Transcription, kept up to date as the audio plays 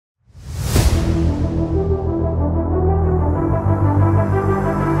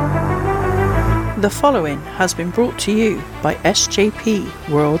The following has been brought to you by SJP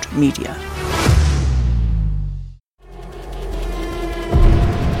World Media.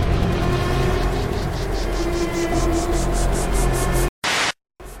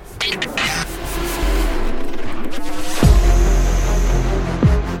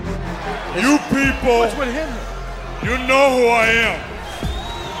 You people, what's with him? You know who I am.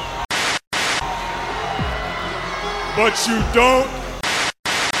 But you don't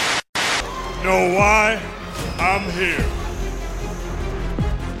know why I'm here.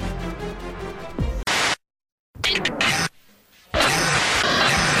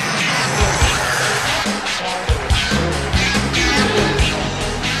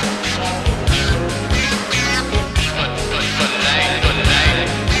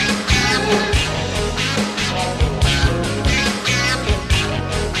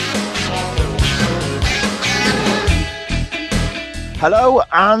 Hello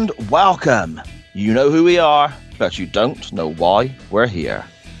and welcome. You know who we are, but you don't know why we're here.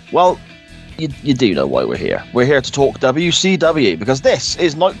 Well, you do know why we're here. We're here to talk WCW because this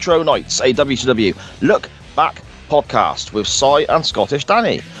is Nitro Nights, a WCW Look Back podcast with Cy and Scottish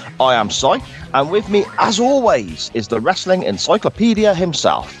Danny. I am Cy, and with me, as always, is the wrestling encyclopedia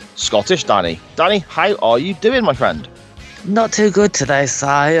himself, Scottish Danny. Danny, how are you doing, my friend? Not too good today,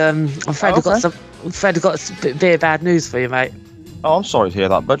 Cy. I'm afraid I've got a bit of bad news for you, mate. Oh, I'm sorry to hear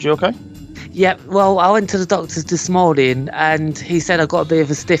that, bud. You okay? Yeah, well, I went to the doctor's this morning and he said I've got a bit of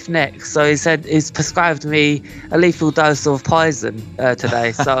a stiff neck. So he said he's prescribed me a lethal dose of poison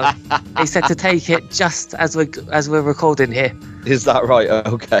today. So he said to take it just as we're recording here. Is that right?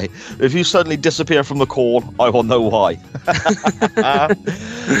 Okay. If you suddenly disappear from the call, I will know why.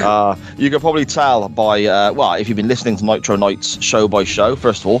 You can probably tell by, if you've been listening to Nitro Nights show by show,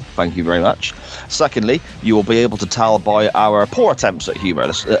 first of all, thank you very much. Secondly, you will be able to tell by our poor attempts at humour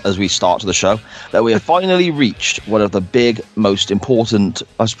as we start the show that we have finally reached one of the big, most important,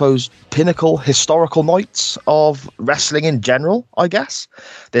 I suppose, pinnacle historical nights of wrestling in general, I guess.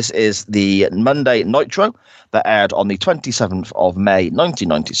 This is the Monday Nitro that aired on the 27th of May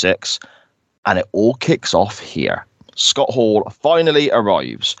 1996, and it all kicks off here. Scott Hall finally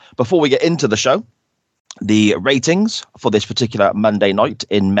arrives. Before we get into the show, the ratings for this particular Monday night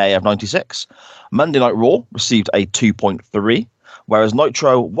in May of 96. Monday Night Raw received a 2.3, whereas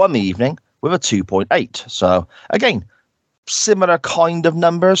Nitro won the evening with a 2.8. So, again, similar kind of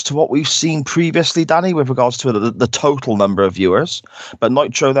numbers to what we've seen previously, Danny, with regards to the total number of viewers. But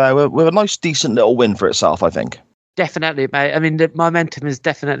Nitro there with a nice, decent little win for itself, I think. Definitely, mate. I mean, the momentum is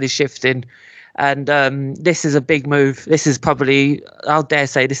definitely shifting. And this is a big move. This is probably, I'll dare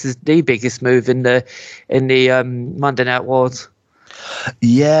say, this is the biggest move in the Monday Night Wars.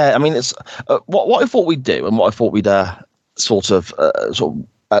 Yeah, I mean, it's what I thought we'd do, and what I thought we'd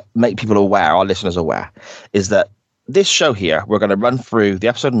make people aware, our listeners aware, is that this show here, we're going to run through the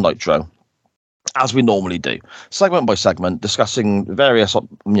episode of Nitro as we normally do, segment by segment, discussing various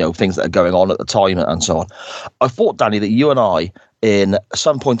things that are going on at the time and so on. I thought, Danny, that you and I, in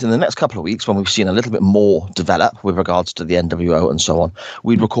some point in the next couple of weeks, when we've seen a little bit more develop with regards to the NWO and so on,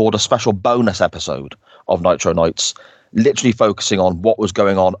 we'd record a special bonus episode of Nitro Nights, literally focusing on what was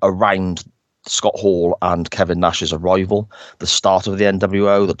going on around Scott Hall and Kevin Nash's arrival, the start of the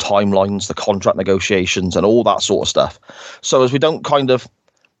NWO, the timelines, the contract negotiations, and all that sort of stuff. So as we don't kind of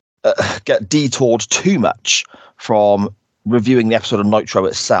get detoured too much from reviewing the episode of Nitro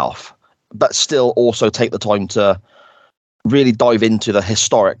itself, but still also take the time to really dive into the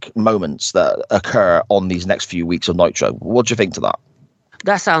historic moments that occur on these next few weeks of Nitro. What do you think to that?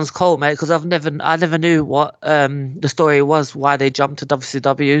 That sounds cool, mate, because I never knew what the story was, why they jumped to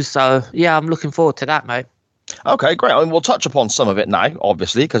WCW. So, yeah, I'm looking forward to that, mate. Okay, great. I mean, we'll touch upon some of it now,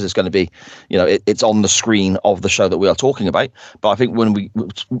 obviously, because it's going to be, it's on the screen of the show that we are talking about. But I think when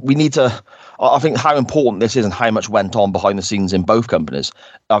we need to, I think how important this is and how much went on behind the scenes in both companies,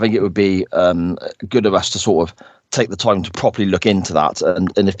 I think it would be good of us to sort of take the time to properly look into that.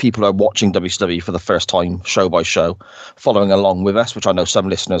 And if people are watching WCW for the first time, show by show, following along with us, which I know some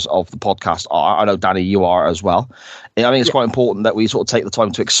listeners of the podcast are, I know, Danny, you are as well. I think it's quite important that we sort of take the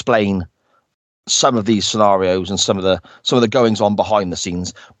time to explain some of these scenarios and some of the goings on behind the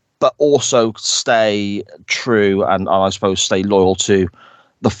scenes, but also stay true and I suppose stay loyal to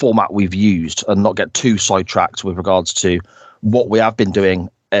the format we've used and not get too sidetracked with regards to what we have been doing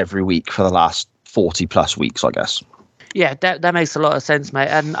every week for the last 40 plus weeks, I guess. Yeah, that makes a lot of sense, mate.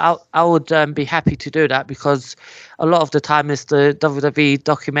 And I would be happy to do that because a lot of the time it's the WWE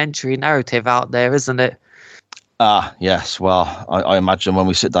documentary narrative out there, isn't it? Yes. Well, I imagine when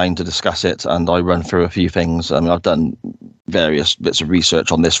we sit down to discuss it and I run through a few things, I mean, I've done various bits of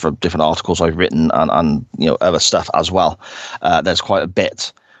research on this from different articles I've written and other stuff as well. There's quite a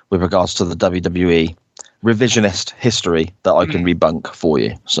bit with regards to the WWE revisionist history that I can debunk for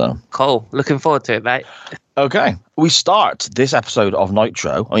you. So cool. Looking forward to it, mate. Okay, we start this episode of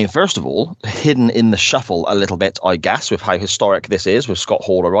Nitro. I mean, first of all, hidden in the shuffle a little bit, I guess, with how historic this is, with Scott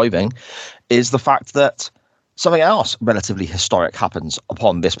Hall arriving, is the fact that something else relatively historic happens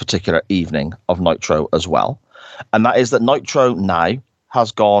upon this particular evening of Nitro as well. And that is that Nitro now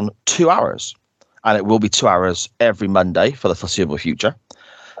has gone 2 hours, and it will be 2 hours every Monday for the foreseeable future.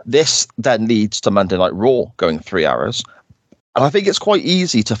 This then leads to Monday Night Raw going 3 hours. And I think it's quite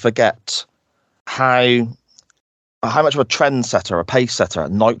easy to forget how much of a trendsetter, a pace setter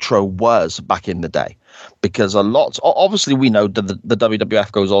Nitro was back in the day. Because obviously we know that the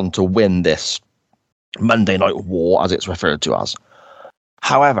WWF goes on to win this Monday Night War, as it's referred to as.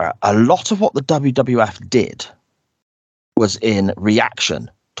 However, a lot of what the WWF did was in reaction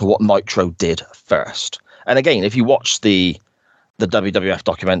to what Nitro did first. And again, if you watch the WWF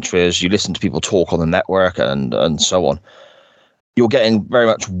documentaries, you listen to people talk on the network and so on, you're getting very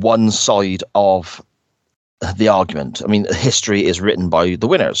much one side of the argument. I mean, history is written by the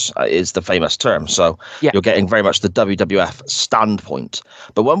winners, is the famous term. So You're getting very much the WWF standpoint.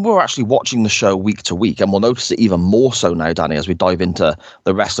 But when we're actually watching the show week to week, and we'll notice it even more so now, Danny, as we dive into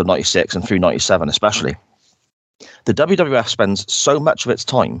the rest of 96 and through 97 especially, the WWF spends so much of its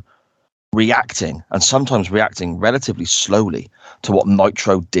time reacting, and sometimes reacting relatively slowly, to what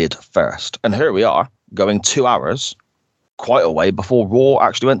Nitro did first. And here we are, going 2 hours, quite a way before Raw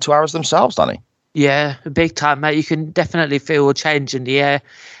actually went 2 hours themselves, Danny. Yeah, big time, mate. You can definitely feel a change in the air.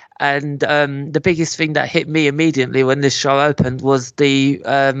 And the biggest thing that hit me immediately when this show opened was the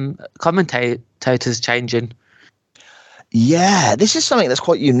commentators changing. Yeah, this is something that's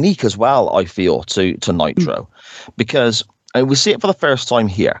quite unique as well, I feel, to Nitro. Because we see it for the first time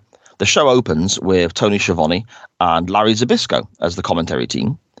here. The show opens with Tony Schiavone and Larry Zbyszko as the commentary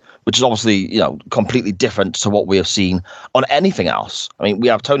team, which is obviously, completely different to what we have seen on anything else. I mean, we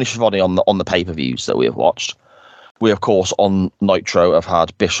have Tony Schiavone on the pay-per-views that we have watched. We, of course, on Nitro have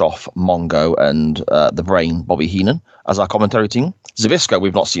had Bischoff, Mongo, and the Brain, Bobby Heenan, as our commentary team. Zbyszko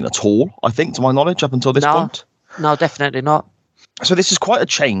we've not seen at all, I think, to my knowledge, up until this point. No, definitely not. So this is quite a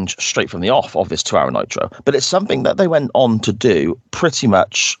change straight from the off of this 2 hour Nitro, but it's something that they went on to do pretty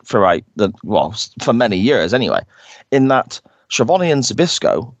much throughout for many years anyway, in that Schiavone and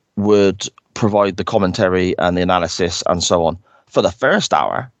Zbyszko would provide the commentary and the analysis and so on for the first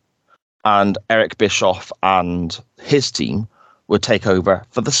hour, and Eric Bischoff and his team would take over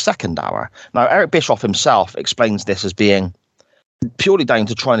for the second hour. Now, Eric Bischoff himself explains this as being purely down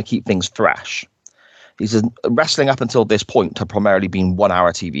to trying to keep things fresh. He says wrestling up until this point had primarily been 1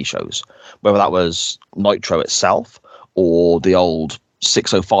 hour TV shows, whether that was Nitro itself or the old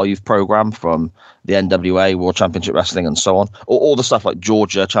 605 program from the NWA, World Championship Wrestling, and so on, or all the stuff like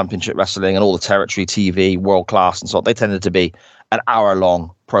Georgia Championship Wrestling and all the territory TV, World Class, and so on. They tended to be an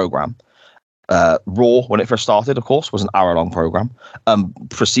hour-long program. Raw, when it first started, of course, was an hour-long program.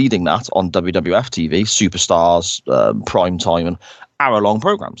 Preceding that on WWF TV, Superstars, Prime Time, and hour-long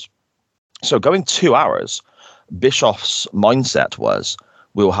programs. So going 2 hours, Bischoff's mindset was,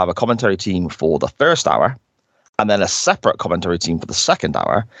 we will have a commentary team for the first hour, and then a separate commentary team for the second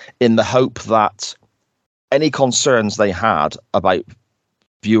hour, in the hope that any concerns they had about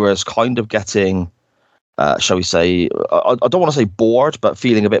viewers kind of getting, shall we say, I don't want to say bored, but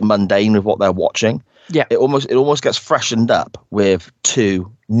feeling a bit mundane with what they're watching. Yeah, it almost gets freshened up with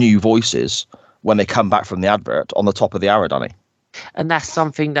two new voices when they come back from the advert on the top of the hour, Danny. And that's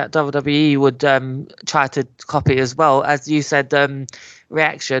something that WWE would try to copy as well. As you said,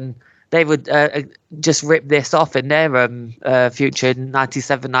 reaction. They would just rip this off in their future in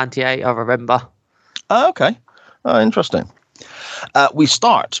 97, 98, I remember. Oh, okay. Interesting. We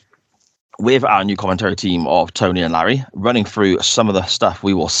start with our new commentary team of Tony and Larry running through some of the stuff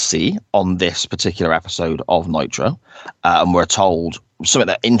we will see on this particular episode of Nitro. And we're told something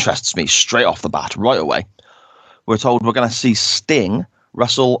that interests me straight off the bat, right away. We're told we're going to see Sting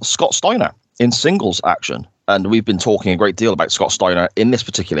wrestle Scott Steiner in singles action. And we've been talking a great deal about Scott Steiner in this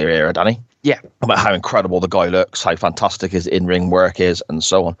particular era, Danny. Yeah. About how incredible the guy looks, how fantastic his in-ring work is, and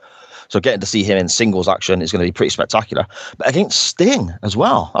so on. So getting to see him in singles action is going to be pretty spectacular. But against Sting as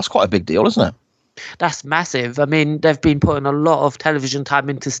well, that's quite a big deal, isn't it? That's massive. I mean, they've been putting a lot of television time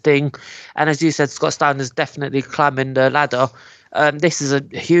into Sting. And as you said, Scott Steiner's definitely climbing the ladder. This is a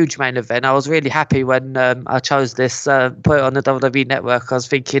huge main event. I was really happy when I chose this, put it on the WWE Network. I was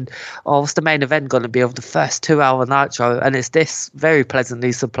thinking, what's the main event going to be of the first 2 hour Nitro? And it's this, very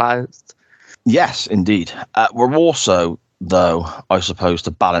pleasantly surprised. Yes, indeed. We're also though, I suppose,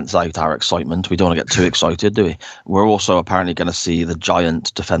 to balance out our excitement, we don't want to get too excited, do we? We're also apparently going to see the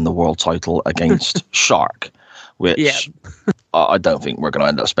Giant defend the world title against Shark, which I don't think we're going to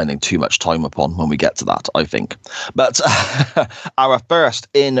end up spending too much time upon when we get to that, I think. But our first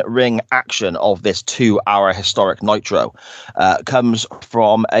in-ring action of this 2-hour historic Nitro comes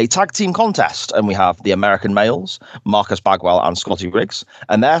from a tag team contest. And we have the American males, Marcus Bagwell and Scotty Riggs,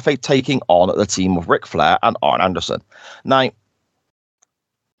 and they're taking on the team of Ric Flair and Arn Anderson. Now,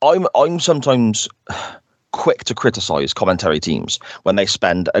 I'm sometimes quick to criticize commentary teams when they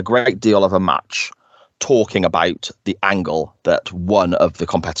spend a great deal of a match talking about the angle that one of the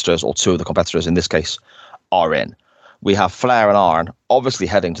competitors, or two of the competitors in this case, are in. We have Flair and Arn obviously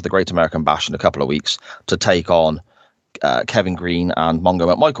heading to the Great American Bash in a couple of weeks to take on Kevin Green and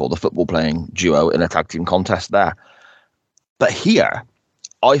Mongo McMichael, the football playing duo, in a tag team contest there. But here,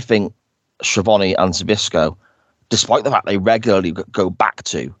 I think Schiavone and Zbyszko, despite the fact they regularly go back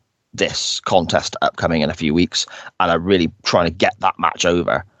to this contest upcoming in a few weeks and are really trying to get that match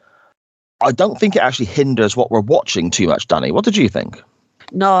over, I don't think it actually hinders what we're watching too much, Danny. What did you think?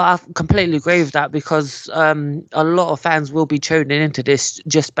 No, I completely agree with that, because a lot of fans will be tuning into this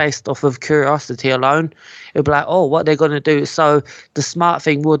just based off of curiosity alone. It'll be like, oh, what they're going to do. So the smart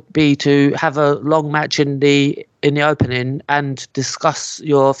thing would be to have a long match in the opening and discuss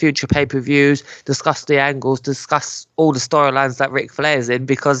your future pay-per-views, discuss the angles, discuss all the storylines that Ric Flair's in,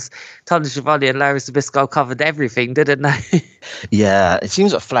 because Tony Schiavone and Larry Zbyszko covered everything, didn't they? Yeah, it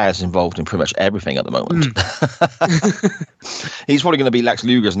seems that Flair's involved in pretty much everything at the moment. He's probably going to be Lex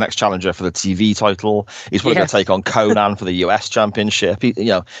Luger's next challenger for the TV title. He's probably going to take on Conan for the US Championship.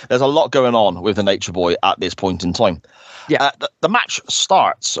 There's a lot going on with the Nature Boy at this point in time. Yeah, the match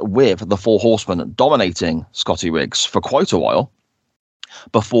starts with the Four Horsemen dominating Scotty Riggs for quite a while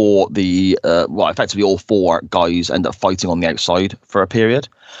before effectively all four guys end up fighting on the outside for a period.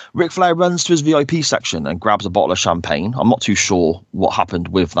 Ric Flair runs to his VIP section and grabs a bottle of champagne. I'm not too sure what happened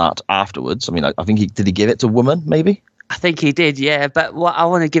with that afterwards. I mean, I think did he give it to Woman, maybe? I think he did, yeah. But I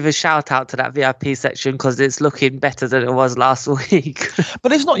want to give a shout out to that VIP section, because it's looking better than it was last week.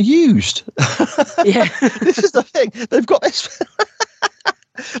 But it's not used. Yeah. This is the thing. They've got this.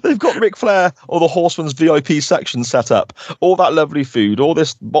 They've got Ric Flair or the Horseman's VIP section set up. All that lovely food, all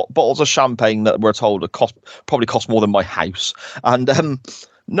this bottles of champagne that we're told probably cost more than my house. And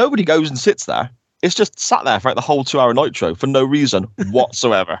nobody goes and sits there. It's just sat there for the whole 2-hour Nitro for no reason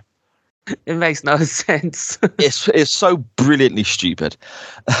whatsoever. It makes no sense. It's so brilliantly stupid.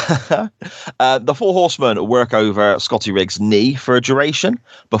 The Four Horsemen work over Scotty Riggs' knee for a duration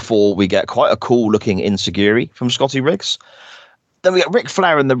before we get quite a cool looking insecurity from Scotty Riggs. Then we get Ric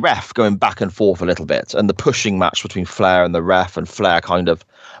Flair and the ref going back and forth a little bit, and the pushing match between Flair and the ref, and Flair kind of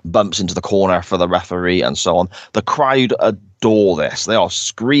bumps into the corner for the referee and so on. The crowd adore this. They are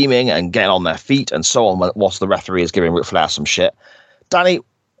screaming and getting on their feet and so on whilst the referee is giving Ric Flair some shit. Danny,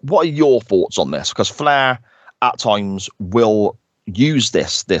 what are your thoughts on this? Because Flair at times will use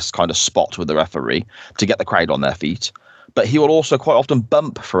this kind of spot with the referee to get the crowd on their feet, but he will also quite often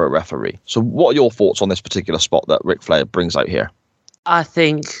bump for a referee. So what are your thoughts on this particular spot that Ric Flair brings out here? I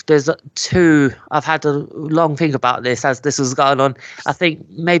think there's two. I've had a long think about this as this was going on. I think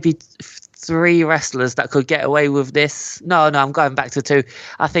maybe 3 wrestlers that could get away with this. No, I'm going back to 2.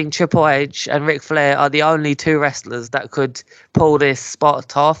 I think Triple H and Ric Flair are the only 2 wrestlers that could pull this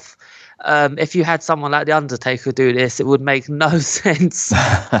spot off. If you had someone like The Undertaker do this, it would make no sense.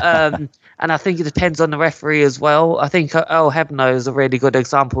 And I think it depends on the referee as well. I think Earl Hebner is a really good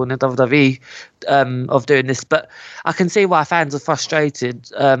example in the WWE of doing this. But I can see why fans are frustrated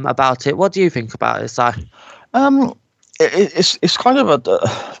about it. What do you think about it, Si? It's kind of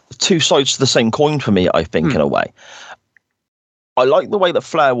a 2 sides to the same coin for me, I think, in a way. I like the way that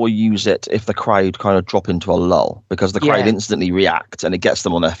Flair will use it if the crowd kind of drop into a lull, because the crowd instantly react and it gets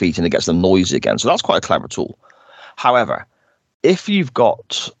them on their feet and it gets them noisy again. So that's quite a clever tool. However, if you've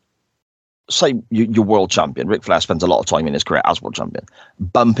got, say, your world champion, Ric Flair spends a lot of time in his career as world champion,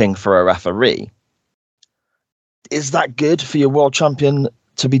 bumping for a referee, is that good for your world champion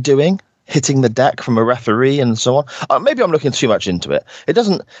to be doing? Hitting the deck from a referee and so on. Maybe I'm looking too much into it. It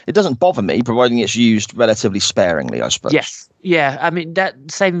doesn't bother me, providing it's used relatively sparingly, I suppose. Yes. Yeah, I mean, that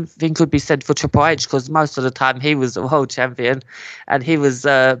same thing could be said for Triple H, because most of the time he was the world champion and he was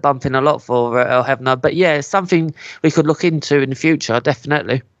bumping a lot for Earl Hebner. But yeah, it's something we could look into in the future,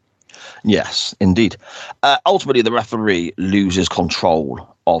 definitely. Yes, indeed. Ultimately, the referee loses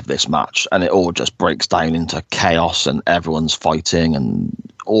control of this match and it all just breaks down into chaos and everyone's fighting and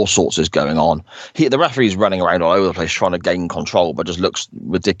all sorts is going on. The referee's running around all over the place trying to gain control, but just looks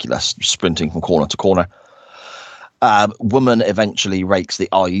ridiculous, sprinting from corner to corner. Woman eventually rakes the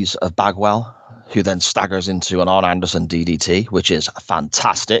eyes of Bagwell, who then staggers into an Arn Anderson DDT, which is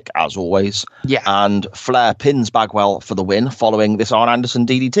fantastic, as always. Yeah. And Flair pins Bagwell for the win following this Arn Anderson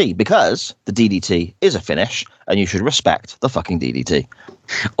DDT, because the DDT is a finish, and you should respect the fucking DDT.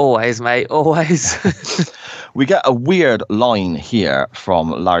 Always, mate, always. We get a weird line here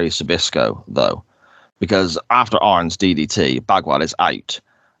from Larry Zbyszko, though, because after Arn's DDT, Bagwell is out,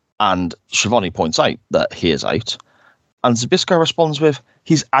 and Schiavone points out that he is out, and Zbyszko responds with,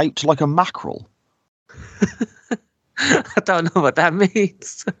 "He's out like a mackerel." I don't know what that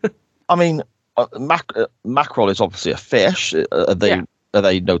means. I mean, mackerel is obviously a fish. Are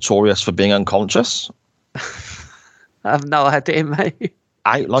they notorious for being unconscious? I have no idea, mate.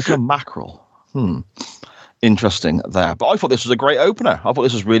 Out like a mackerel. Interesting there. But I thought this was a great opener. I thought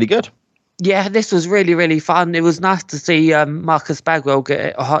this was really good. Yeah, this was really, really fun. It was nice to see Marcus Bagwell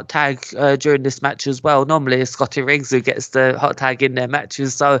get a hot tag during this match as well. Normally it's Scotty Riggs who gets the hot tag in their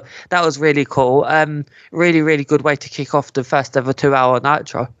matches, so that was really cool. Really, really good way to kick off the first ever 2-hour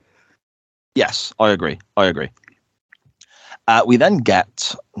Nitro. Yes, I agree. We then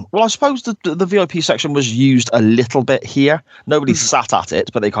get, well, I suppose the VIP section was used a little bit here. Nobody sat at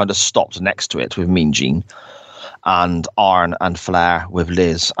it, but they kind of stopped next to it with Mean Gene, and Arn and Flair with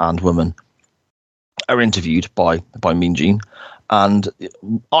Liz and Woman are interviewed by Mean Gene. And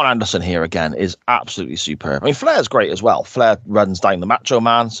Arn Anderson here again is absolutely superb. I mean, Flair's great as well. Flair runs down the Macho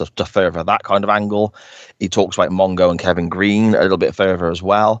Man, so to further that kind of angle. He talks about Mongo and Kevin Green a little bit further as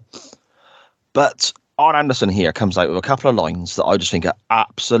well. But Arn Anderson here comes out with a couple of lines that I just think are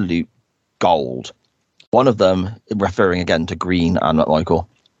absolute gold. One of them, referring again to Green and McMichael,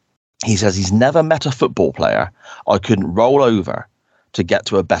 he says he's never met a football player I couldn't roll over to get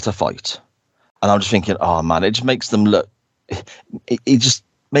to a better fight. And I'm just thinking, oh man, it just makes them look, it just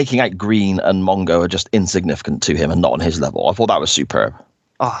making out Green and Mongo are just insignificant to him and not on his level. I thought that was superb.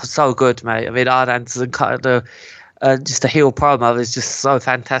 Oh, so good, mate. I mean, Arn Anderson cut just a heel promo is just so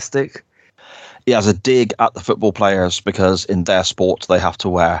fantastic. He has a dig at the football players because in their sport they have to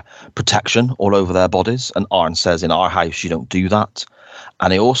wear protection all over their bodies. And Arn says, in our house, you don't do that.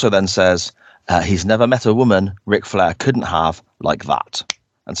 And he also then says he's never met a woman Ric Flair couldn't have like that,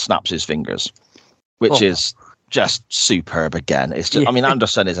 and snaps his fingers, which is just superb again. It's just, I mean,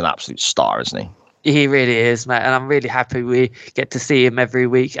 Anderson is an absolute star, isn't he? He really is, mate. And I'm really happy we get to see him every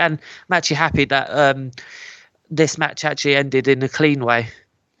week. And I'm actually happy that this match actually ended in a clean way.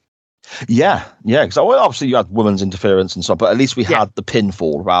 Yeah, because obviously you had women's interference and stuff, but at least we had the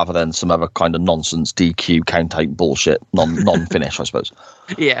pinfall rather than some other kind of nonsense DQ count out bullshit non-finish, I suppose.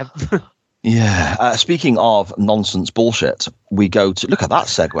 Yeah. Yeah. Speaking of nonsense bullshit, we go to look at that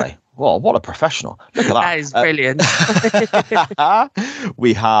segue. Well, what a professional! Look at that. That is brilliant.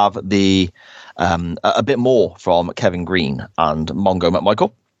 We have the a bit more from Kevin Green and Mongo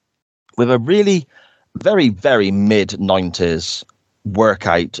McMichael with a really very, very mid-90s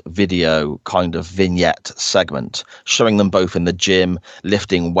workout video kind of vignette segment showing them both in the gym,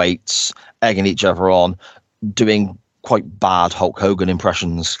 lifting weights, egging each other on, doing quite bad Hulk Hogan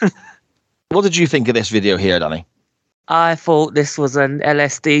impressions. What did you think of this video here, Danny? I thought this was an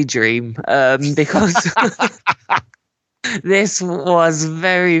LSD dream because this was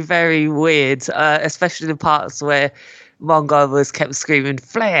very, very weird, especially the parts where Mongo was kept screaming,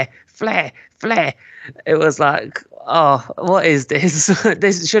 "Flair, Flair, Flair." It was like, oh, what is this?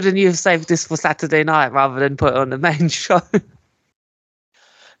 Shouldn't you have saved this for Saturday night rather than put it on the main show?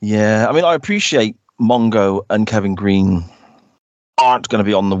 Yeah, I mean, I appreciate Mongo and Kevin Green aren't going to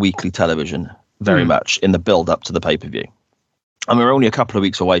be on the weekly television very much in the build-up to the pay-per-view. And we're only a couple of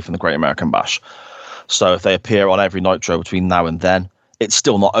weeks away from the Great American Bash. So if they appear on every Nitro between now and then, it's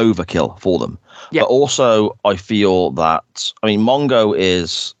still not overkill for them. Yeah. But also, I feel that, I mean, Mongo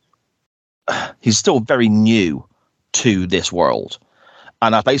he's still very new to this world.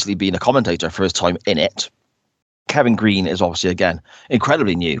 And I've basically been a commentator for his time in it. Kevin Green is obviously, again,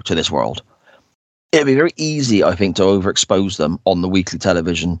 incredibly new to this world. It'd be very easy, I think, to overexpose them on the weekly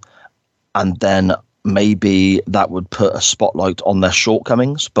television. And then maybe that would put a spotlight on their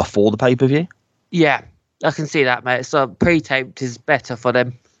shortcomings before the pay-per-view. Yeah, I can see that, mate. So pre-taped is better for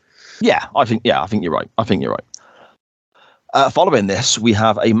them. Yeah, I think you're right. Following this, we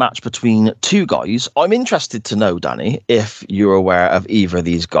have a match between two guys. I'm interested to know, Danny, if you're aware of either of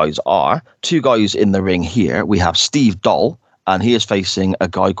these guys are. Two guys in the ring here. We have Steve Doll, and he is facing a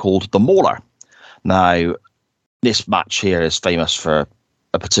guy called The Mauler. Now, this match here is famous for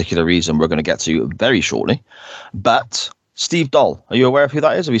a particular reason we're going to get to very shortly. But Steve Doll, are you aware of who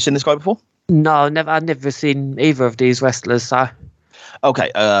that is? Have you seen this guy before? No, never. I've never seen either of these wrestlers. So,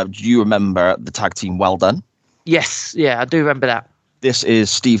 okay. Do you remember the tag team Well Done? Yes, yeah, I do remember that. This is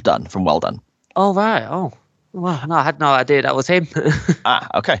Steve Dunn from Well Done. Oh, right. Oh, wow. No, I had no idea that was him.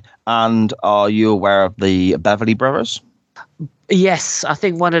 Okay. And are you aware of the Beverly Brothers? Yes, I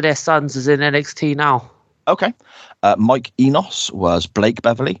think one of their sons is in NXT now. Okay. Mike Enos was Blake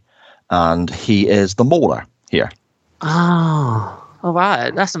Beverly, and he is the Mauler here. Oh, all right.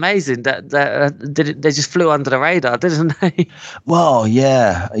 That's amazing. They just flew under the radar, didn't they? Well,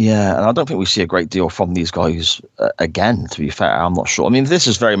 yeah. And I don't think we see a great deal from these guys again, to be fair. I'm not sure. I mean, this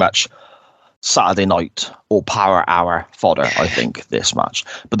is very much Saturday night or Power Hour fodder, I think, this match.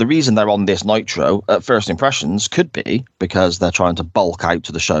 But the reason they're on this Nitro at first impressions could be because they're trying to bulk out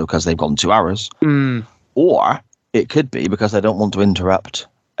to the show because they've gone 2 hours. Or it could be because they don't want to interrupt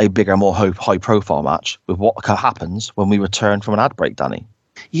a bigger, more high-profile match with what happens when we return from an ad break, Danny.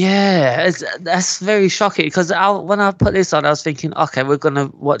 Yeah, that's very shocking because when I put this on, I was thinking, okay, we're going to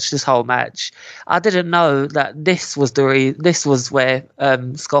watch this whole match. I didn't know that this was where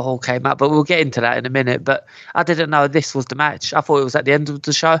Scott Hall came out, but we'll get into that in a minute. But I didn't know this was the match. I thought it was at the end of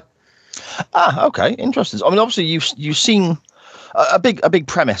the show. Okay, interesting. I mean, obviously, you've seen a big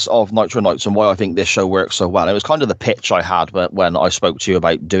premise of Nitro Nights and why I think this show works so well. It was kind of the pitch I had when I spoke to you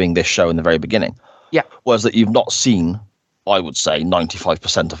about doing this show in the very beginning. Yeah, was that you've not seen, I would say,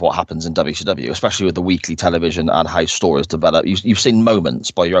 95% of what happens in WCW, especially with the weekly television and how stories develop. You've seen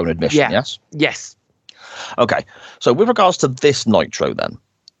moments by your own admission, yes? Yes. Okay, so with regards to this Nitro then,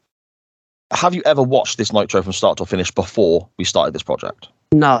 have you ever watched this Nitro from start to finish before we started this project?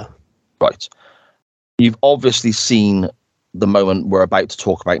 No. Right. You've obviously seen the moment we're about to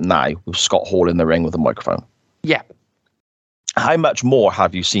talk about now with Scott Hall in the ring with a microphone. Yeah. How much more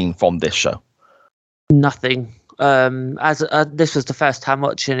have you seen from this show? Nothing. This was the first time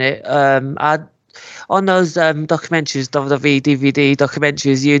watching it. On those documentaries, WWE DVD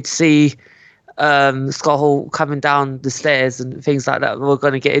documentaries, you'd see Scott Hall coming down the stairs and things like that we're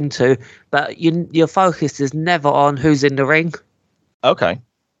going to get into, but your focus is never on who's in the ring. Okay.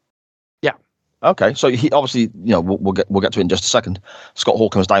 Yeah. Okay. So he obviously, we'll get to it in just a second. Scott Hall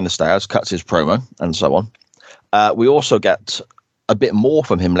comes down the stairs, cuts his promo, and so on. We also get a bit more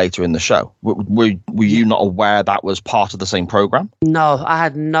from him later in the show. Were you not aware that was part of the same program? No, I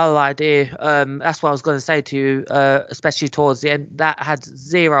had no idea. That's what I was going to say to you, especially towards the end. That I had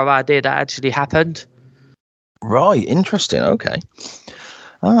zero idea that actually happened. Right, interesting. Okay.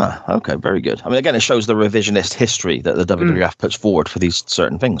 Okay, very good. I mean, again, it shows the revisionist history that the WWF puts forward for these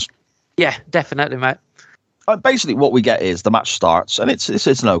certain things. Yeah, definitely, mate. Basically, what we get is the match starts, and it's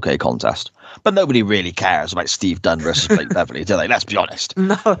an okay contest. But nobody really cares about Steve Dunn versus Blake Beverly, do they? Let's be honest.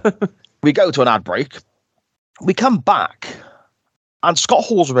 No. We go to an ad break. We come back, and Scott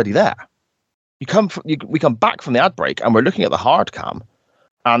Hall's already there. We come back from the ad break, and we're looking at the hard cam,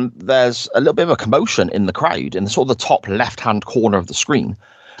 and there's a little bit of a commotion in the crowd in the sort of the top left-hand corner of the screen,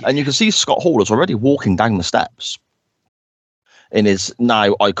 and you can see Scott Hall is already walking down the steps in his now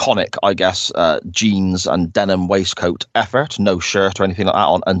iconic, I guess, jeans and denim waistcoat effort. No shirt or anything like that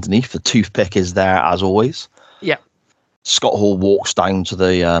on underneath. The toothpick is there as always. Yeah. Scott Hall walks down to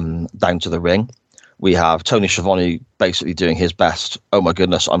the ring. We have Tony Schiavone basically doing his best, "Oh my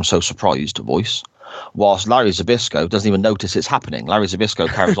goodness, I'm so surprised" voice. Whilst Larry Zbyszko doesn't even notice it's happening. Larry Zbyszko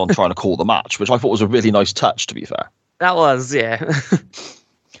carries on trying to call the match, which I thought was a really nice touch, to be fair. That was, yeah.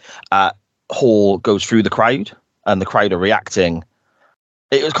 Hall goes through the crowd, and the crowd are reacting.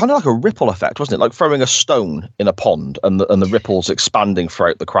 It was kind of like a ripple effect, wasn't it? Like throwing a stone in a pond and the ripples expanding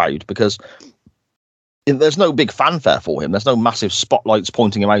throughout the crowd, because there's no big fanfare for him. There's no massive spotlights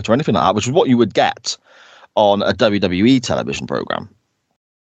pointing him out or anything like that, which is what you would get on a WWE television program.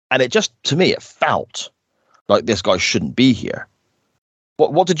 And it just, to me, it felt like this guy shouldn't be here.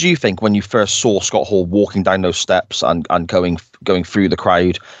 What did you think when you first saw Scott Hall walking down those steps and going through the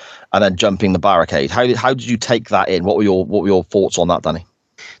crowd and then jumping the barricade? How did you take that in? What were your thoughts on that, Danny?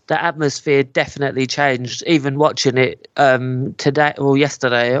 The atmosphere definitely changed. Even watching it today or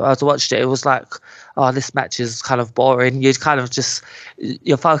yesterday, I watched it. It was like, oh, this match is kind of boring. You kind of just,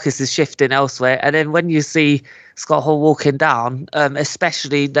 your focus is shifting elsewhere. And then when you see Scott Hall walking down,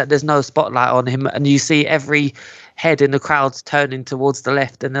 especially that there's no spotlight on him, and you see every head in the crowd turning towards the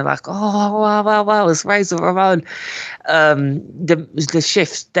left, and they're like, oh, wow, it's Razor Ramon. The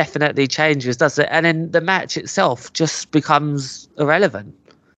shift definitely changes, does it? And then the match itself just becomes irrelevant.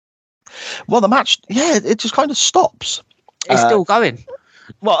 Well, the match, it just kind of stops. It's still going.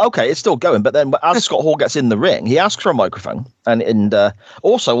 Well, okay, it's still going, but then as Scott Hall gets in the ring, he asks for a microphone, and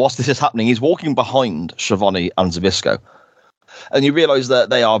also whilst this is happening, he's walking behind Schiavone and Zbyszko. And you realise that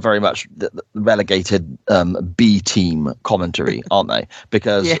they are very much the relegated B team commentary, aren't they?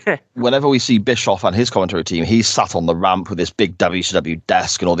 Because whenever we see Bischoff and his commentary team, he's sat on the ramp with this big WCW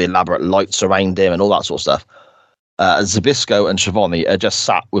desk and all the elaborate lights around him and all that sort of stuff. Zbyszko and Schiavone are just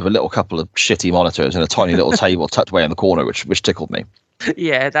sat with a little couple of shitty monitors and a tiny little table tucked away in the corner, which tickled me.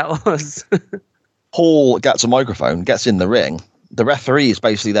 Yeah, that was. Hall gets a microphone, gets in the ring. The referee is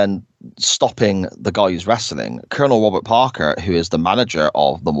basically then stopping the guys wrestling. Colonel Robert Parker, who is the manager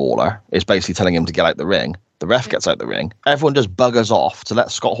of the Mauler, is basically telling him to get out the ring. The ref gets out the ring. Everyone just buggers off to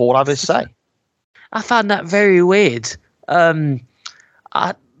let Scott Hall have his say. I found that very weird.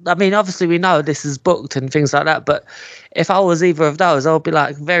 I mean, obviously we know this is booked and things like that, but if I was either of those, I would be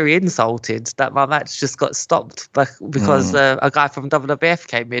like very insulted that my match just got stopped because a guy from WWF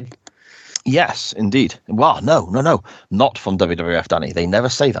came in. Yes, indeed. Well, no, not from WWF, Danny. They never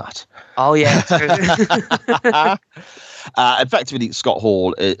say that. Oh yeah, true. Effectively, Scott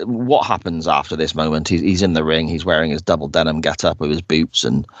Hall, what happens after this moment? He's in the ring. He's wearing his double denim get-up with his boots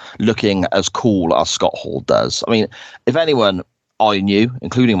and looking as cool as Scott Hall does. I mean, if anyone I knew,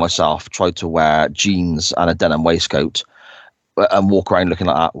 including myself, tried to wear jeans and a denim waistcoat and walk around looking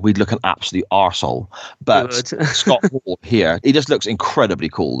like that, we'd look an absolute arsehole. But Scott Hall here, he just looks incredibly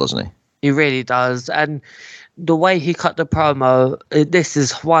cool, doesn't he? He really does. And the way he cut the promo, this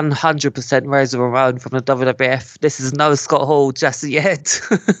is 100% Razor Ramon from the WWF. This is no Scott Hall just yet.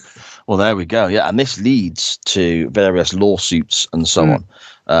 Well, there we go. Yeah, and this leads to various lawsuits and so on.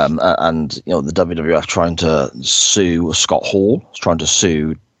 And you know, the WWF trying to sue Scott Hall, trying to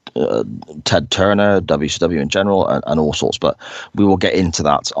sue Ted Turner, WCW in general, and all sorts. But we will get into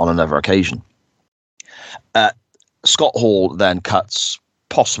that on another occasion. Scott Hall then cuts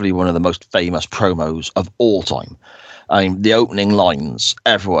possibly one of the most famous promos of all time. I mean, the opening lines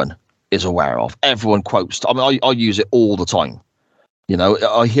everyone is aware of. Everyone quotes. I mean, I use it all the time. You know,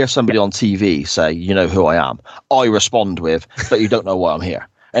 I hear somebody on TV say, "You know who I am." I respond with, "But you don't know why I'm here."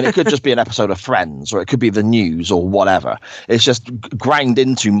 And it could just be an episode of Friends, or it could be the news, or whatever. It's just ground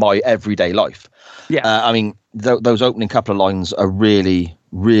into my everyday life. Yeah. I mean, those opening couple of lines are really,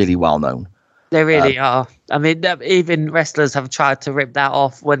 really well known. They really are. I mean, even wrestlers have tried to rip that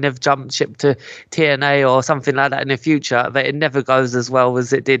off when they've jumped ship to TNA or something like that in the future, but it never goes as well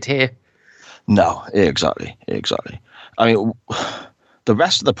as it did here. No, exactly. I mean, the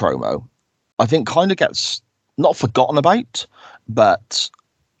rest of the promo, I think, kind of gets not forgotten about, but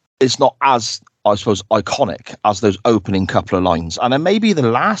it's not as, I suppose, iconic as those opening couple of lines. And then maybe the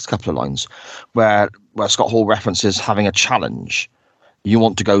last couple of lines where Scott Hall references having a challenge. You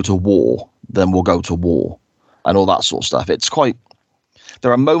want to go to war, then we'll go to war, and all that sort of stuff. It's quite,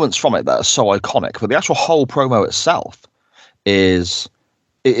 there are moments from it that are so iconic, but the actual whole promo itself is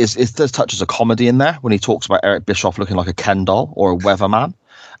there's touches of comedy in there when he talks about Eric Bischoff looking like a Ken doll or a weatherman.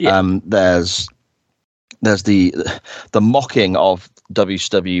 Yeah. There's the mocking of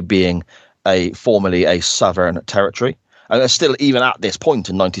WCW being formerly a southern territory, and they're still, even at this point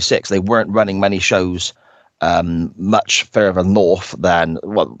in '96, they weren't running many shows much further north than,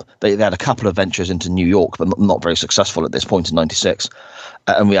 well, they had a couple of ventures into New York, but not very successful at this point in '96.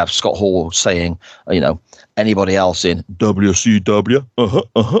 And we have Scott Hall saying, you know, anybody else in WCW,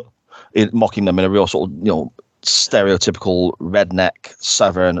 mocking them in a real sort of, you know, stereotypical redneck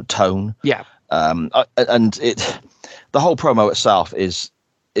southern tone. Yeah. And the whole promo itself is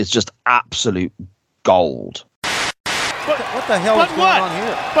just absolute gold. What the hell is going on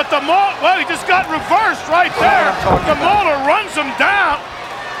here? But he just got reversed right there. The Mauler runs him down.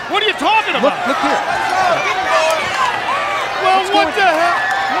 What are you talking about? Look here. Well, what the hell?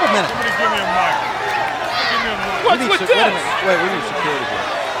 Wait a minute. Somebody give me a mic. What's with this? Wait, we need security here.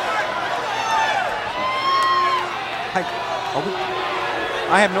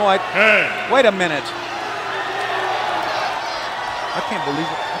 I have no idea. Hey. Wait a minute. I can't believe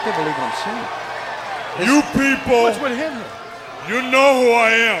what I'm seeing. You people, what's with him? You know who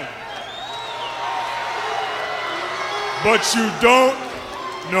I am. But you don't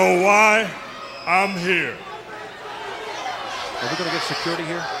know why I'm here. Are we going to get security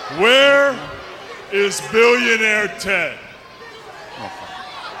here? Where is Billionaire Ted?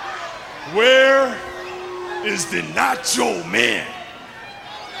 Where is the Nacho Man?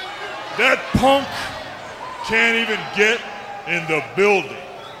 That punk can't even get in the building.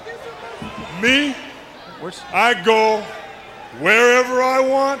 Me? I go wherever I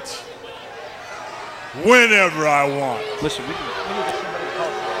want, whenever I want. Listen, we need to get somebody to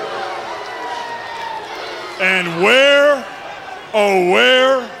talk. And where, oh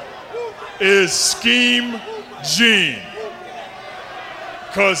where, is Scheme Gene?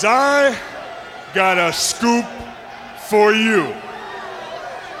 'Cause I got a scoop for you.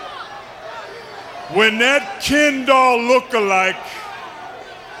 When that Ken doll lookalike,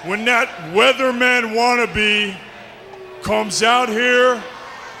 when that weatherman wannabe comes out here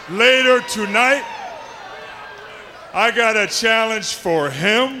later tonight, I got a challenge for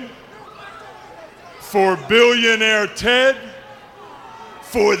him, for Billionaire Ted,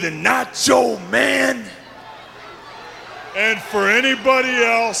 for the Nacho Man, and for anybody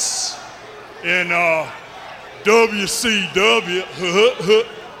else in WCW.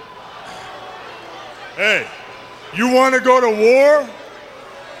 Hey, you want to go to war?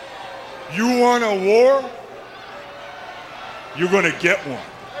 You want a war? You're going to get one.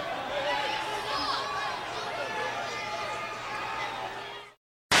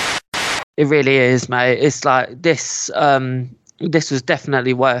 It really is, mate. It's like this. This was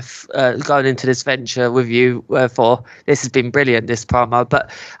definitely worth going into this venture with you for. This has been brilliant, this promo. But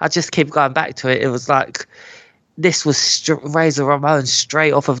I just keep going back to it. It was like this was Razor Ramon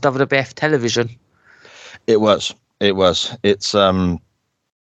straight off of WWF television. It was. It's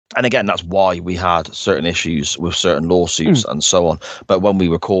and again, that's why we had certain issues with certain lawsuits and so on. But when we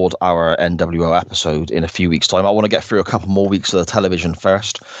record our NWO episode in a few weeks' time, I want to get through a couple more weeks of the television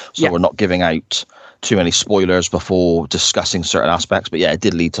first, so we're not giving out too many spoilers before discussing certain aspects. But yeah, it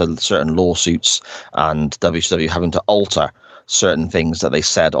did lead to certain lawsuits and WCW having to alter certain things that they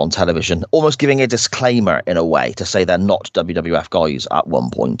said on television, almost giving a disclaimer in a way to say they're not WWF guys at one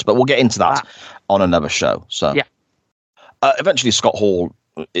point. But we'll get into that on another show. So eventually Scott Hall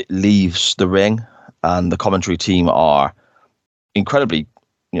leaves the ring, and the commentary team are incredibly,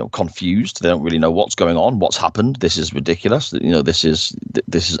 confused. They don't really know what's going on, what's happened. This is ridiculous. This is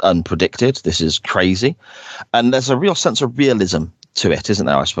unpredicted. This is crazy, and there's a real sense of realism to it, isn't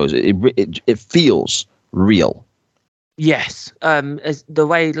there? I suppose it feels real. Yes, the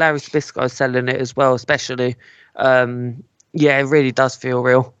way Larry Zbyszko is selling it as well, especially, it really does feel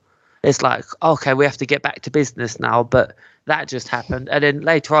real. It's like, okay, we have to get back to business now, but that just happened. And then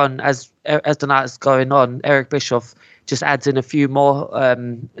later on, as the night's going on, Eric Bischoff just adds in a few more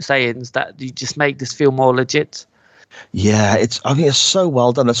sayings that you just make this feel more legit. Yeah, I think it's so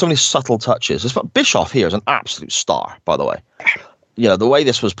well done. There's so many subtle touches. Bischoff here is an absolute star, by the way. The way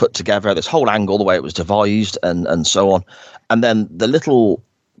this was put together, this whole angle, the way it was devised and so on. And then the little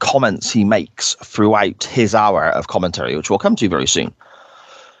comments he makes throughout his hour of commentary, which we'll come to very soon.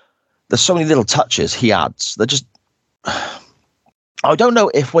 There's so many little touches he adds. They're just, I don't know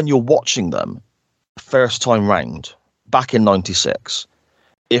if when you're watching them first time round back in 96,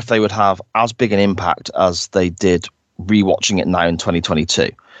 if they would have as big an impact as they did rewatching it now in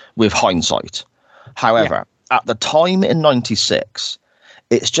 2022 with hindsight. However, at the time in 96,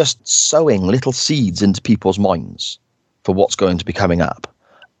 it's just sowing little seeds into people's minds for what's going to be coming up.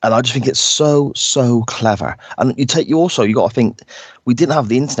 And I just think it's so, so clever. And you got to think, we didn't have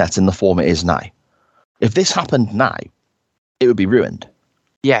the internet in the form it is now. If this happened now, it would be ruined.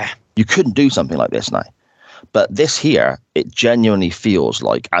 Yeah. You couldn't do something like this now. But this here, it genuinely feels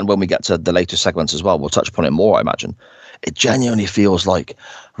like, and when we get to the later segments as well, we'll touch upon it more, I imagine. It genuinely feels like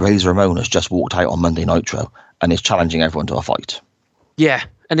Razor Ramon has just walked out on Monday Nitro and is challenging everyone to a fight. Yeah.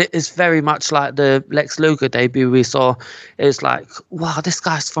 And it is very much like the Lex Luger debut we saw. It's like, wow, this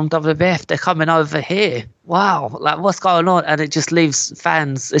guy's from WWF. They're coming over here. Wow, like what's going on? And it just leaves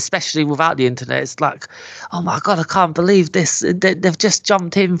fans, especially without the internet, it's like, oh my God, I can't believe this. They've just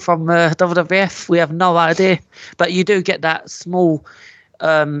jumped in from WWF. We have no idea. But you do get that small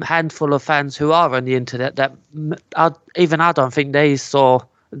handful of fans who are on the internet that I don't think they saw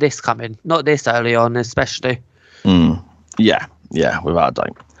this coming. Not this early on, especially. Yeah, without a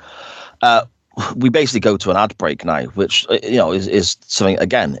doubt. We basically go to an ad break now, which is something,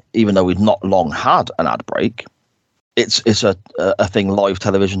 again, even though we've not long had an ad break, it's a thing live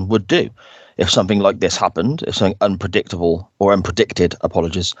television would do. If something like this happened, if something unpredictable or unpredicted,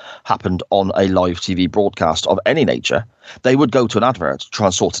 happened on a live TV broadcast of any nature, they would go to an advert to try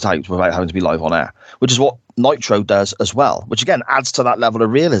and sort it out without having to be live on air, which is what Nitro does as well, which again adds to that level of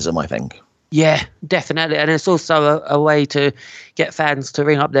realism, I think. Yeah, definitely. And it's also a way to get fans to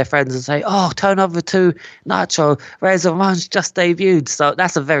ring up their friends and say, oh, turn over to Nitro. Razor Ramon's just debuted. So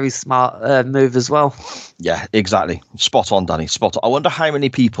that's a very smart move as well. Yeah, exactly. Spot on, Danny. Spot on. I wonder how many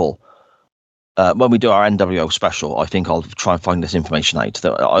people, when we do our NWO special, I think I'll try and find this information out.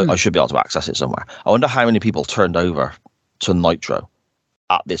 I should be able to access it somewhere. I wonder how many people turned over to Nitro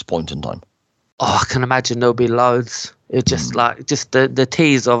at this point in time. Oh, I can imagine there'll be loads. It's just the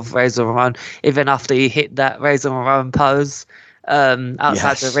tease of Razor Ramon, even after he hit that Razor Ramon pose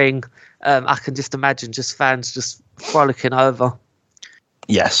outside the ring. I can just imagine just fans just frolicking over.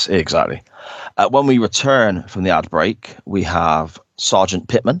 Yes, exactly. When we return from the ad break, we have Sergeant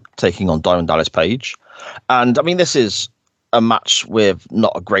Pittman taking on Diamond Dallas Page. And I mean, this is a match with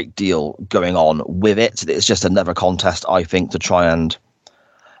not a great deal going on with it. It's just another contest, I think, to try and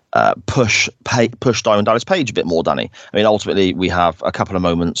push Diamond Dallas Page a bit more, Danny. I mean, ultimately, we have a couple of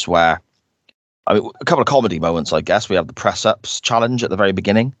moments where, a couple of comedy moments, I guess. We have the press-ups challenge at the very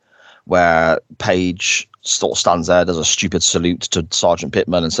beginning, where Page sort of stands there, does a stupid salute to Sergeant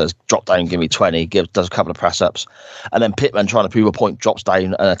Pittman and says, drop down, give me 20, does a couple of press-ups. And then Pittman, trying to prove a point, drops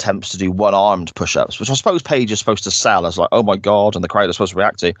down and attempts to do one-armed push-ups, which I suppose Page is supposed to sell as like, oh my God, and the crowd is supposed to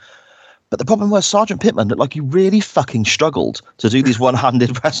react to. But the problem was Sergeant Pittman looked like he really fucking struggled to do these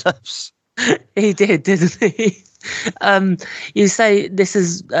one-handed press-ups. He did, didn't he? You say this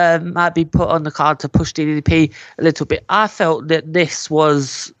is might be put on the card to push DDP a little bit. I felt that this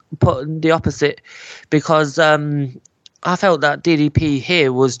was put the opposite, because I felt that DDP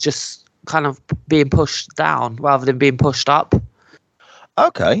here was just kind of being pushed down rather than being pushed up.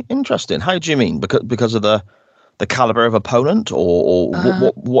 Okay, interesting. How do you mean? Because of the caliber of opponent, or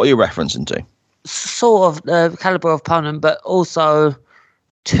what are you referencing to? Sort of the caliber of opponent, but also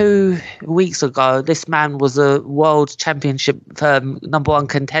 2 weeks ago, this man was a world championship number one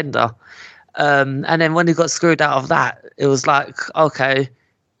contender. And then when he got screwed out of that, it was like, okay,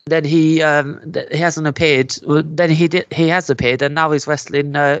 then he hasn't appeared. Then he has appeared, and now he's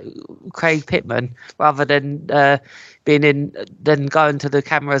wrestling Craig Pittman rather than then going to the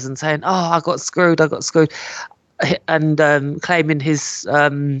cameras and saying, "Oh, I got screwed," and claiming his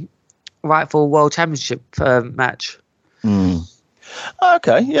rightful world championship match.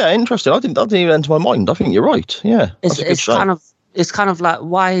 Okay, yeah, interesting. That didn't even enter my mind. I think you're right. Yeah, it's kind of like,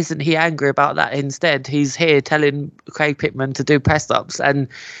 why isn't he angry about that instead? He's here telling Craig Pittman to do press-ups and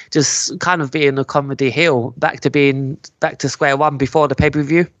just kind of being a comedy heel, back to square one before the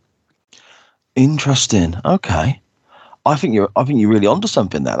pay-per-view. Interesting. Okay, I think you're really onto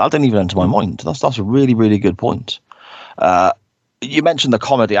something there. That didn't even enter my mind. That's a really, really good point. You mentioned the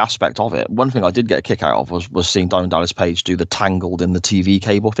comedy aspect of it. One thing I did get a kick out of was seeing Diamond Dallas Page do the tangled in the TV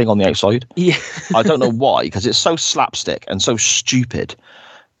cable thing on the outside. Yeah. I don't know why, because it's so slapstick and so stupid,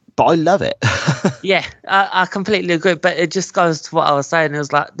 but I love it. Yeah, I completely agree. But it just goes to what I was saying. It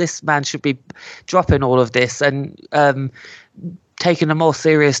was like, this man should be dropping all of this and taking a more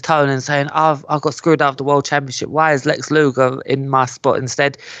serious tone and saying, I got screwed out of the World Championship. Why is Lex Luger in my spot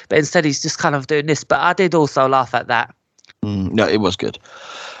instead? But instead, he's just kind of doing this. But I did also laugh at that. No, it was good.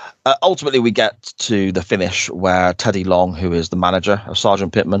 Ultimately, we get to the finish where Teddy Long, who is the manager of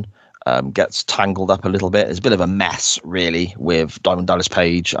Sergeant Pittman, gets tangled up a little bit. It's a bit of a mess, really, with Diamond Dallas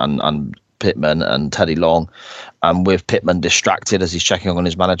Page and Pittman and Teddy Long. And with Pittman distracted as he's checking on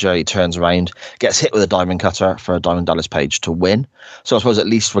his manager, he turns around, gets hit with a diamond cutter for Diamond Dallas Page to win. So I suppose at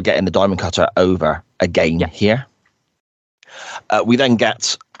least we're getting the diamond cutter over again here. We then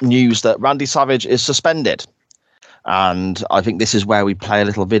get news that Randy Savage is suspended. And I think this is where we play a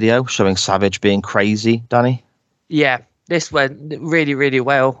little video showing Savage being crazy, Danny. Yeah, this went really, really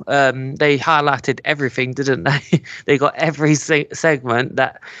well. They highlighted everything, didn't they? They got every segment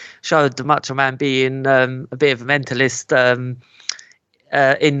that showed the Macho Man being a bit of a mentalist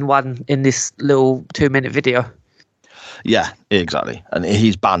in this little 2-minute video. Yeah, exactly. And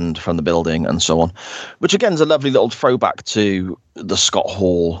he's banned from the building and so on, which again is a lovely little throwback to the Scott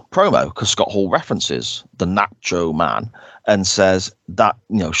Hall promo, because Scott Hall references the Nitro Man and says that,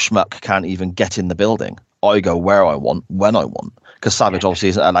 schmuck can't even get in the building. I go where I want, when I want, because Savage obviously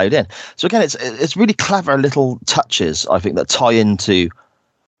isn't allowed in. So again, it's really clever little touches, I think, that tie into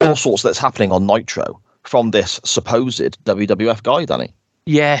all sorts that's happening on Nitro from this supposed WWF guy, Danny.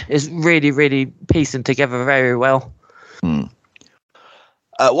 Yeah, it's really, really piecing together very well.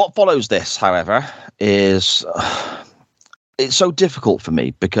 What follows this, however, is it's so difficult for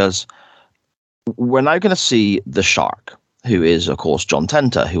me, because we're now going to see the Shark, who is, of course, John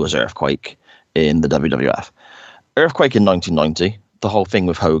Tenta, who was Earthquake in the WWF. Earthquake in 1990, the whole thing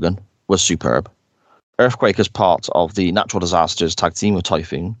with Hogan was superb. Earthquake as part of the Natural Disasters tag team with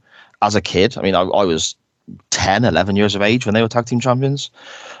Typhoon. As a kid, I mean, I was 10, 11 years of age when they were tag team champions.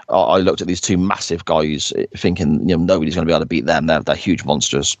 I looked at these two massive guys thinking, nobody's going to be able to beat them. They're huge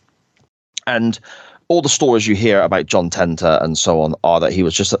monsters. And all the stories you hear about John Tenta and so on are that he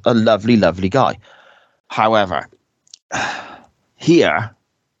was just a lovely, lovely guy. However, here,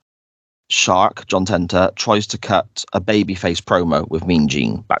 Shark, John Tenta, tries to cut a babyface promo with Mean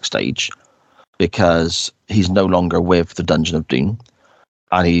Gene backstage because he's no longer with the Dungeon of Doom.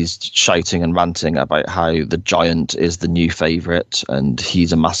 And he's shouting and ranting about how the Giant is the new favourite and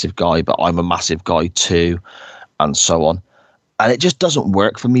he's a massive guy, but I'm a massive guy too, and so on. And it just doesn't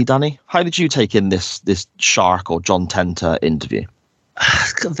work for me, Danny. How did you take in this Shark or John Tenter interview?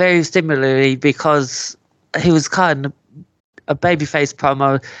 Very similarly, because he was kind of a babyface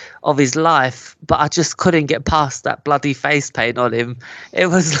promo of his life, but I just couldn't get past that bloody face paint on him. It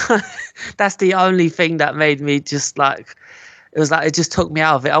was like, that's the only thing that made me just like, it was like, it just took me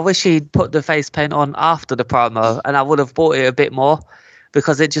out of it. I wish he'd put the face paint on after the promo and I would have bought it a bit more,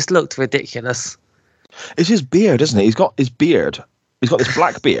 because it just looked ridiculous. It's his beard, isn't it? He's got his beard. He's got this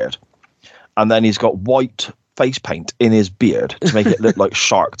black beard, and then he's got white face paint in his beard to make it look like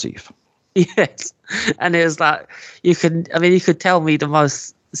shark teeth. Yes. And it was like, you could tell me the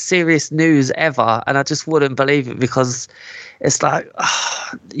most serious news ever, and I just wouldn't believe it, because it's like,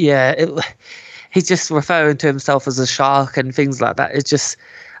 he's just referring to himself as a shark and things like that. It's just,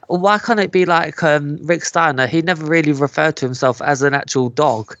 why can't it be like Rick Steiner? He never really referred to himself as an actual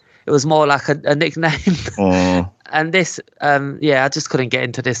dog. It was more like a nickname. And this, I just couldn't get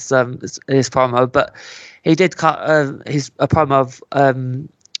into this promo. But he did cut a promo of,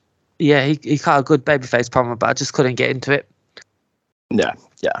 he cut a good babyface promo, but I just couldn't get into it. Yeah,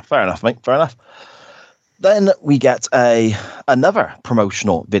 fair enough, mate. Fair enough. Then we get another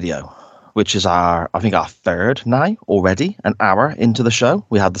promotional video, which is our third now already, an hour into the show.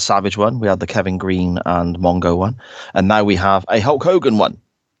 We had the Savage one, we had the Kevin Green and Mongo one, and now we have a Hulk Hogan one,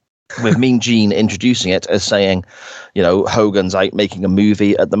 with Mean Gene introducing it as saying, Hogan's out making a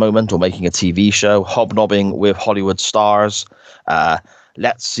movie at the moment, or making a TV show, hobnobbing with Hollywood stars.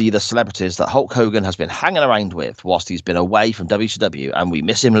 Let's see the celebrities that Hulk Hogan has been hanging around with whilst he's been away from WCW, and we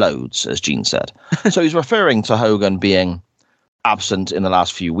miss him loads, as Gene said. So he's referring to Hogan being absent in the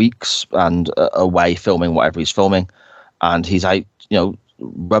last few weeks and away filming whatever he's filming, and he's out,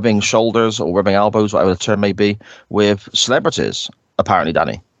 rubbing shoulders or rubbing elbows, whatever the term may be, with celebrities, apparently,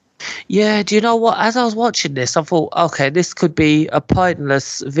 Danny. Yeah, do you know what? As I was watching this, I thought, okay, this could be a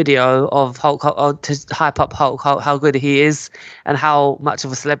pointless video of Hulk to hype up Hulk, how good he is and how much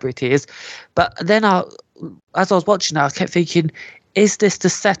of a celebrity he is. But then as I was watching it, I kept thinking, is this the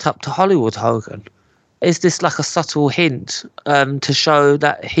setup to Hollywood Hogan? Is this like a subtle hint to show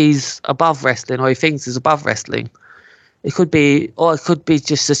that he's above wrestling, or he thinks he's above wrestling? It could be, or it could be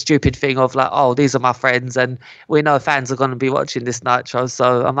just a stupid thing of like, oh, these are my friends, and we know fans are going to be watching this Nitro,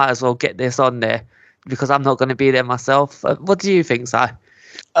 so I might as well get this on there because I'm not going to be there myself. What do you think, Si?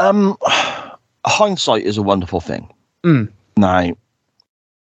 Hindsight is a wonderful thing. Now,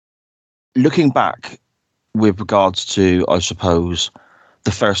 looking back with regards to, I suppose,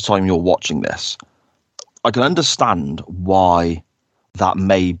 the first time you're watching this, I can understand why that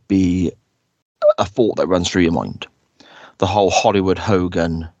may be a thought that runs through your mind. The whole Hollywood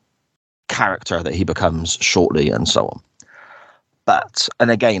Hogan character that he becomes shortly and so on. But,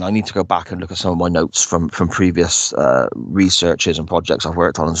 and again, I need to go back and look at some of my notes from previous researches and projects I've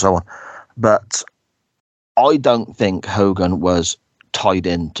worked on and so on. But I don't think Hogan was tied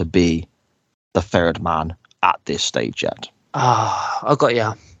in to be the third man at this stage yet. I got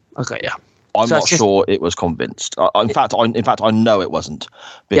you. I'm not sure it was convinced. In fact, I know it wasn't,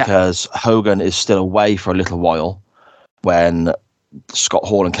 because Hogan is still away for a little while when Scott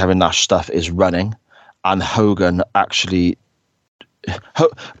Hall and Kevin Nash stuff is running, and Hogan actually,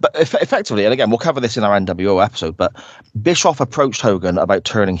 but effectively, and again, we'll cover this in our NWO episode, but Bischoff approached Hogan about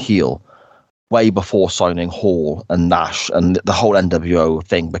turning heel way before signing Hall and Nash, and the whole NWO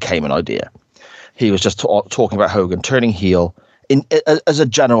thing became an idea. He was just talking about Hogan turning heel as a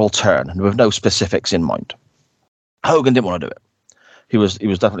general turn, with no specifics in mind. Hogan didn't want to do it. He was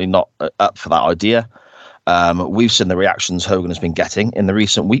definitely not up for that idea. We've seen the reactions Hogan has been getting in the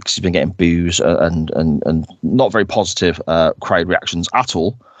recent weeks. He's been getting boos and not very positive crowd reactions at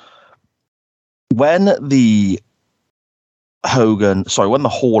all. When the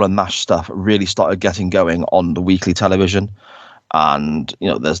Hall and Nash stuff really started getting going on the weekly television, and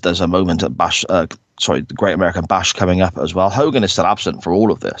there's a moment at Bash, the Great American Bash coming up as well. Hogan is still absent for all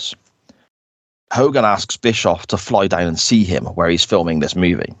of this. Hogan asks Bischoff to fly down and see him where he's filming this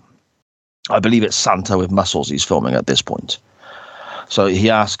movie. I believe it's Santa with Muscles he's filming at this point. So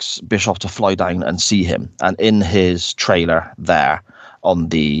he asks Bischoff to fly down and see him. And in his trailer there on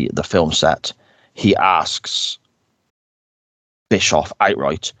the film set, he asks Bischoff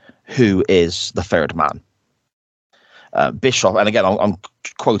outright, who is the third man? Bischoff, and again, I'm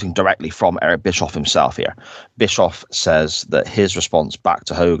quoting directly from Eric Bischoff himself here. Bischoff says that his response back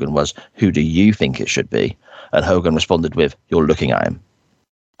to Hogan was, "Who do you think it should be?" And Hogan responded with, "You're looking at him."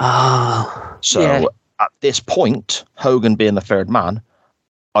 So at this point, Hogan being the third man,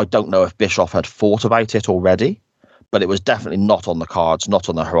 I don't know if Bischoff had thought about it already, but it was definitely not on the cards, not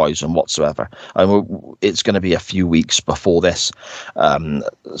on the horizon whatsoever. And it's going to be a few weeks before this.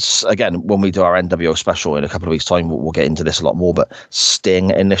 Again, when we do our NWO special in a couple of weeks' time, we'll get into this a lot more. But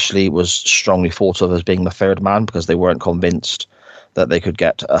Sting initially was strongly thought of as being the third man because they weren't convinced that they could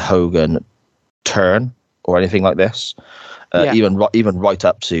get a Hogan turn or anything like this. Even right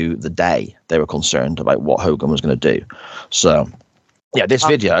up to the day, they were concerned about what Hogan was going to do. So, yeah, this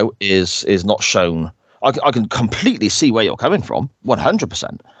video is not shown. I can completely see where you're coming from,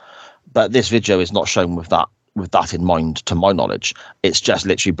 100%. But this video is not shown with that in mind, to my knowledge. It's just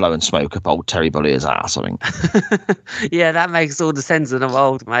literally blowing smoke up old Terry Bollea's ass, I think. Yeah, that makes all the sense in the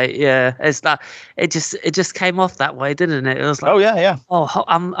world, mate. Yeah, it's like it just came off that way, didn't it? It was like, oh yeah. Oh,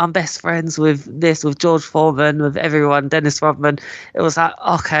 I'm best friends with George Foreman, with everyone, Dennis Rodman. It was like,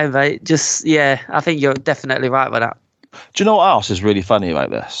 okay, mate, I think you're definitely right with that. Do you know what else is really funny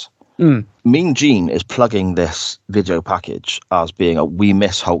about this? Mean Gene is plugging this video package as being a "We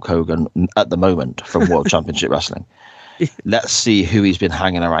miss Hulk Hogan" at the moment from World Championship Wrestling. Let's see who he's been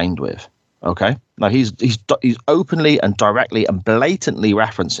hanging around with. Okay, now he's openly and directly and blatantly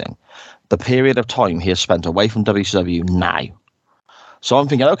referencing the period of time he has spent away from WCW now. So I'm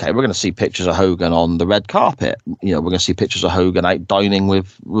thinking, okay, we're going to see pictures of Hogan on the red carpet. You know, we're going to see pictures of Hogan out dining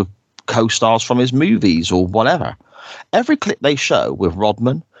with co-stars from his movies or whatever. Every clip they show with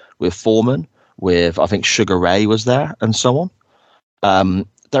Rodman, with Foreman, with, I think, Sugar Ray was there, and so on.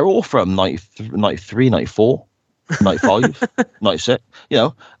 They're all from 93, 94, 95, 96. You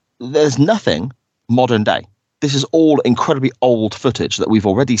know, there's nothing modern day. This is all incredibly old footage that we've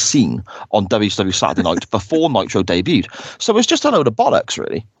already seen on WCW Saturday Night before Nitro debuted. So it's just a load of bollocks,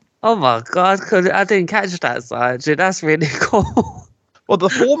 really. Oh my God, I didn't catch that side. That's really cool. Well, the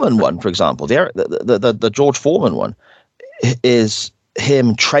Foreman one, for example, the George Foreman one is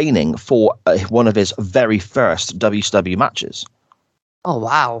him training for one of his very first WCW matches. Oh,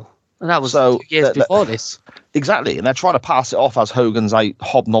 wow. And that was 2 years before this. Exactly. And they're trying to pass it off as Hogan's out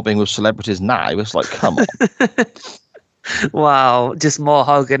hobnobbing with celebrities now. It's like, come on. Wow. Just more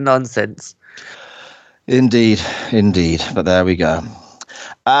Hogan nonsense. Indeed. But there we go.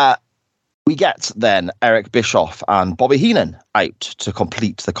 We get then Eric Bischoff and Bobby Heenan out to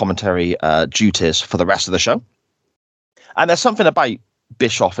complete the commentary duties for the rest of the show. And there's something about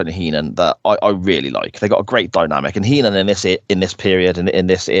Bischoff and Heenan that I really like. They got a great dynamic, and Heenan in this period and in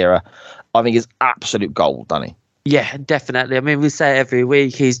this era, I think is absolute gold, doesn't he? Yeah, definitely. I mean, we say every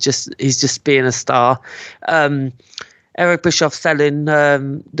week he's just being a star. Eric Bischoff selling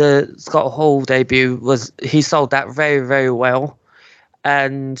the Scott Hall debut he sold that very, very well,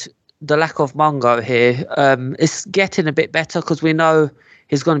 and the lack of Mongo here is getting a bit better because we know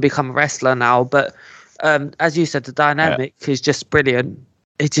he's going to become a wrestler now, but. As you said, the dynamic is just brilliant.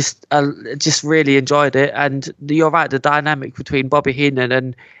 It just really enjoyed it, and you're right. The dynamic between Bobby Heenan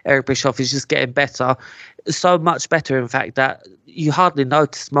and Eric Bischoff is just getting better, so much better, in fact, that you hardly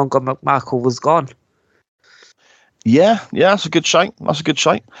noticed Mongo McMichael was gone. Yeah, that's a good shake.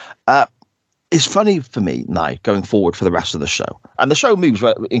 It's funny for me now going forward for the rest of the show. And the show moves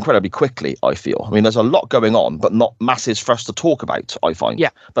incredibly quickly, I feel. I mean, there's a lot going on, but not masses for us to talk about, I find.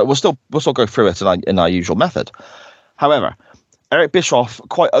 Yeah. But we'll still go through it in our usual method. However, Eric Bischoff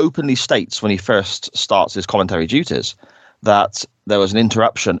quite openly states when he first starts his commentary duties that there was an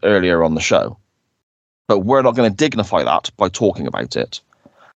interruption earlier on the show. But we're not going to dignify that by talking about it.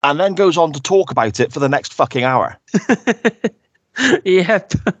 And then goes on to talk about it for the next fucking hour.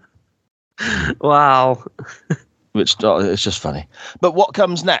 Yep. Wow. Which it's just funny. But what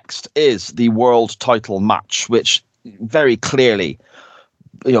comes next is the world title match, which very clearly,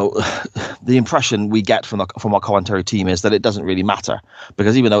 you know, the impression we get from our commentary team is that it doesn't really matter,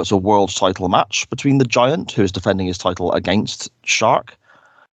 because even though it's a world title match between the Giant, who is defending his title against Shark,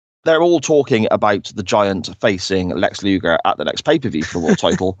 they're all talking about the Giant facing Lex Luger at the next pay-per-view for the world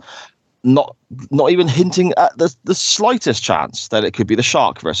title. Not even hinting at the slightest chance that it could be the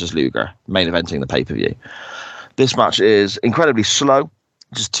Shark versus Luger main eventing the pay-per-view. This match is incredibly slow.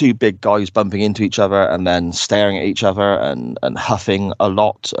 Just two big guys bumping into each other and then staring at each other and huffing a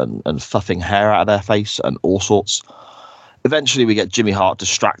lot and fuffing hair out of their face and all sorts. Eventually we get Jimmy Hart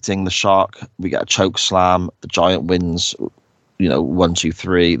distracting the Shark. We get a choke slam. The Giant wins, 1, 2,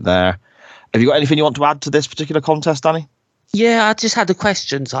 3 there. Have you got anything you want to add to this particular contest, Danny? Yeah, I just had a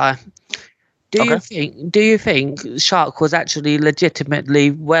question, Si. Do you think Shark was actually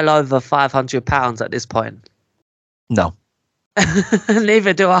legitimately well over £500 at this point? No.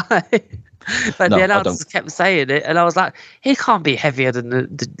 Neither do I. But No, the I announcers don't. kept saying it, and I was like, he can't be heavier than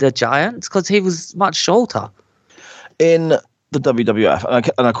the Giant because he was much shorter. In the WWF,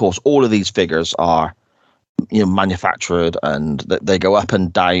 and of course, all of these figures are manufactured, and they go up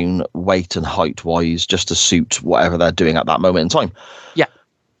and down weight and height wise just to suit whatever they're doing at that moment in time. Yeah.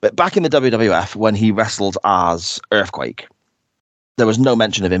 But back in the WWF, when he wrestled as Earthquake, there was no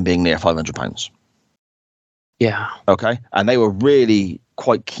mention of him being near 500 pounds. Yeah. Okay. And they were really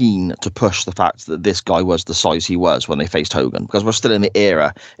quite keen to push the fact that this guy was the size he was when they faced Hogan, because we're still in the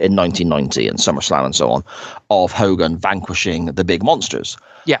era in 1990 and SummerSlam and so on of Hogan vanquishing the big monsters.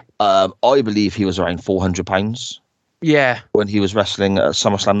 Yeah. I believe he was around 400 pounds. Yeah. When he was wrestling at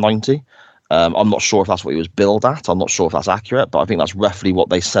SummerSlam 90. I'm not sure if that's what he was billed at. I'm not sure if that's accurate, but I think that's roughly what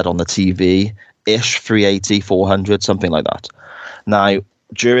they said on the TV-ish, 380, 400, something like that. Now,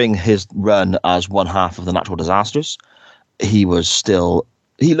 during his run as one half of the Natural Disasters, he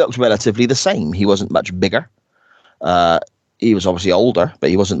looked relatively the same. He wasn't much bigger. He was obviously older, but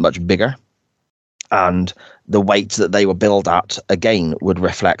he wasn't much bigger. And the weight that they were billed at, again, would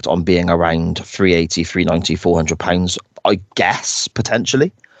reflect on being around 380, 390, 400 pounds, I guess,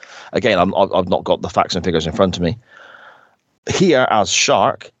 potentially. Again, I've not got the facts and figures in front of me. Here, as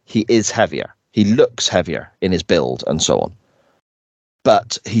Shark, he is heavier. He looks heavier in his build and so on.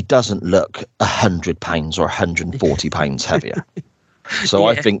 But he doesn't look 100 pounds or 140 pounds heavier. So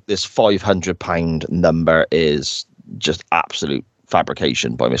I think this 500 pound number is just absolute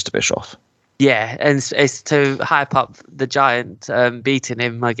fabrication by Mr. Bischoff. Yeah, and it's to hype up the Giant beating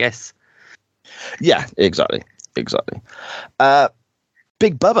him, I guess. Yeah, exactly. Big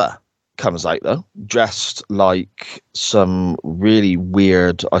Bubba comes out, though, dressed like some really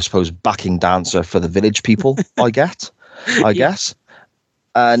weird, I suppose, backing dancer for the village people, I guess.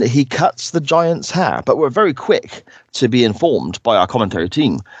 And he cuts the Giant's hair, but we're very quick to be informed by our commentary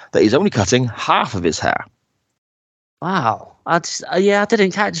team that he's only cutting half of his hair. Wow. I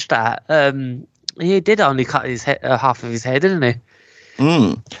didn't catch that. He did only cut his half of his hair, didn't he?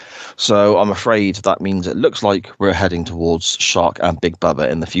 So I'm afraid that means it looks like we're heading towards Shark and Big Bubba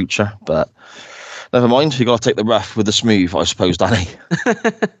in the future, but never mind. You got to take the rough with the smooth, I suppose, Danny.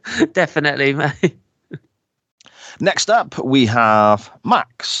 Definitely, mate. Next up, we have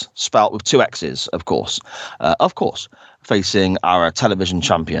Max, spelt with two X's, of course, facing our television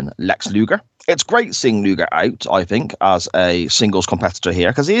champion, Lex Luger. It's great seeing Luger out, I think, as a singles competitor here,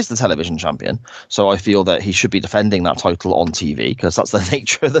 because he is the television champion. So I feel that he should be defending that title on TV, because that's the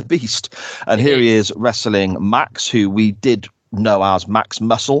nature of the beast. And here he is wrestling Max, who we did know as Max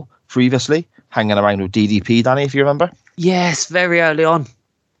Muscle previously, hanging around with DDP, Danny, if you remember. Yes, very early on.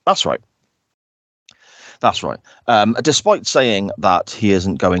 That's right. Despite saying that he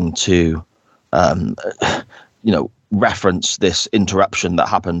isn't going to, reference this interruption that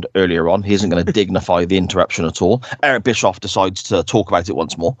happened earlier on, he isn't going to dignify the interruption at all. Eric Bischoff decides to talk about it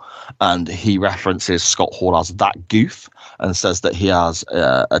once more, and he references Scott Hall as that goof and says that he has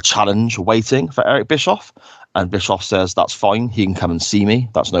a challenge waiting for Eric Bischoff. And Bischoff says, that's fine. He can come and see me.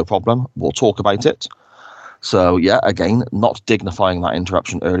 That's no problem. We'll talk about it. So, yeah, again, not dignifying that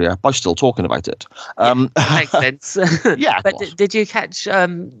interruption earlier by still talking about it. Makes sense. Yeah. But did you catch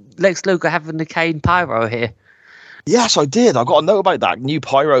Lex Luger having the cane pyro here? Yes, I did. I got a note about that. New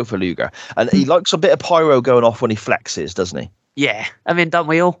pyro for Luger. And he likes a bit of pyro going off when he flexes, doesn't he? Yeah. I mean, don't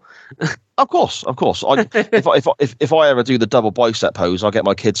we all? Of course. If I ever do the double bicep pose, I'll get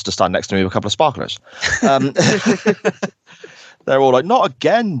my kids to stand next to me with a couple of sparklers. They're all like, not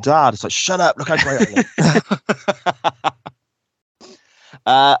again, Dad. It's like, shut up. Look how great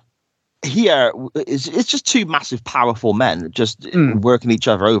I am. Here, it's just two massive, powerful men just working each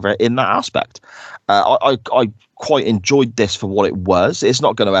other over in that aspect. I quite enjoyed this for what it was. It's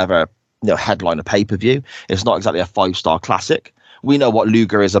not going to ever headline a pay-per-view. It's not exactly a 5-star classic. We know what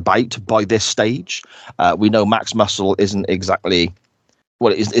Luger is about by this stage. We know Max Muscle isn't exactly...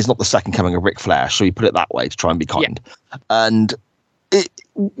 Well, it's not the second coming of Ric Flair, so we put it that way to try and be kind. Yeah. And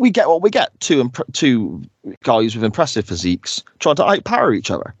we get what we get. Two guys with impressive physiques trying to outpower each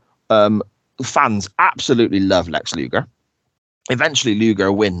other. Fans absolutely love Lex Luger. Eventually,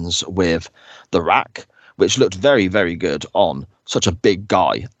 Luger wins with the rack, which looked very, very good on such a big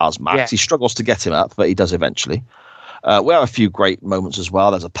guy as Max. Yeah. He struggles to get him up, but he does eventually. We have a few great moments as well.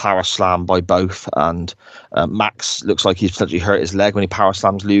 There's a power slam by both, and Max looks like he's potentially hurt his leg when he power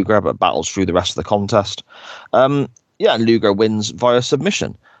slams Luger, but battles through the rest of the contest. Luger wins via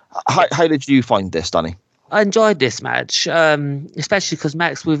submission. How did you find this, Danny? I enjoyed this match, especially because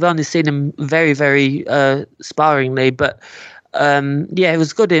Max, we've only seen him very, very sparringly, but it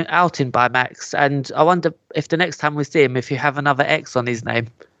was good outing by Max, and I wonder if the next time we see him, if you have another X on his name.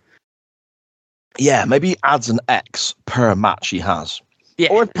 Yeah, maybe he adds an X per match he has. Yeah.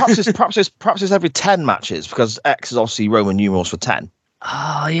 Or perhaps it's every 10 matches, because X is obviously Roman numerals for 10.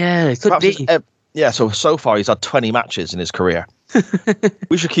 Oh, yeah, it could be. Yeah, so far he's had 20 matches in his career.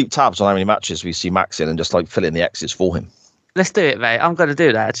 We should keep tabs on how many matches we see Max in and just like fill in the X's for him. Let's do it, mate. I'm going to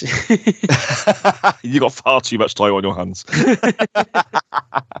do that, actually. You got far too much time on your hands.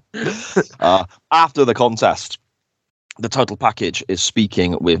 After the contest, the title package is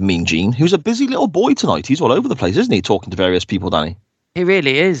speaking with Mean Gene, who's a busy little boy tonight. He's all over the place, isn't he? Talking to various people, Danny. He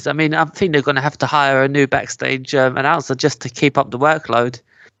really is. I mean, I think they're going to have to hire a new backstage announcer just to keep up the workload.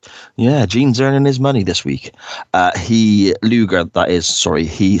 Yeah, Gene's earning his money this week. He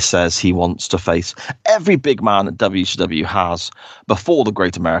says he wants to face every big man that WCW has before the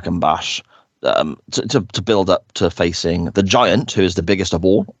Great American Bash to build up to facing the Giant, who is the biggest of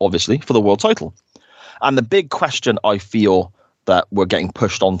all, obviously, for the world title. And the big question I feel that we're getting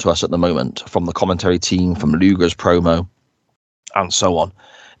pushed onto us at the moment from the commentary team, from Luger's promo, and so on,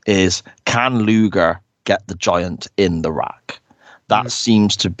 is can Luger get the Giant in the rack? That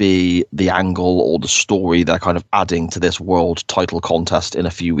seems to be the angle or the story they're kind of adding to this world title contest in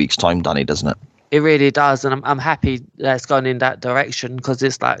a few weeks' time, Danny, doesn't it? It really does, and I'm happy that it's gone in that direction, because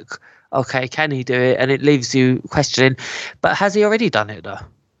it's like, okay, can he do it? And it leaves you questioning, but has he already done it, though?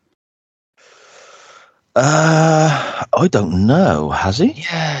 I don't know. Has he?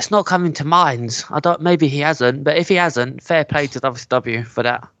 Yeah, it's not coming to mind. Maybe he hasn't, but if he hasn't, fair play to WCW for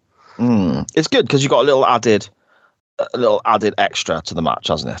that. It's good because you got a little added extra to the match,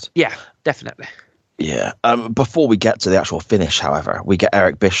 hasn't it? Yeah, definitely. Yeah. Before we get to the actual finish, however, we get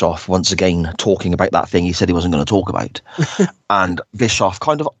Eric Bischoff once again talking about that thing he said he wasn't going to talk about. And Bischoff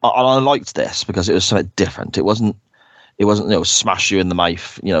and I liked this because it was something different. It wasn't smash you in the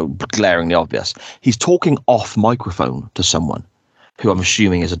mouth, glaringly obvious. He's talking off microphone to someone who I'm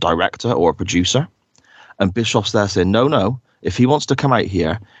assuming is a director or a producer. And Bischoff's there saying, no, if he wants to come out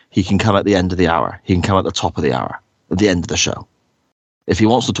here, he can come at the end of the hour. He can come at the top of the hour, at the end of the show. If he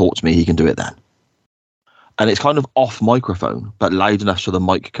wants to talk to me, he can do it then. And it's kind of off microphone, but loud enough so the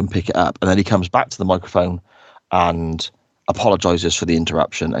mic can pick it up. And then he comes back to the microphone and apologizes for the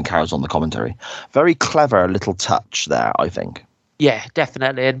interruption and carries on the commentary. Very clever little touch there, I think. Yeah,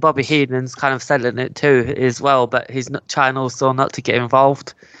 definitely. And Bobby Heenan's kind of selling it too as well, but he's not trying also not to get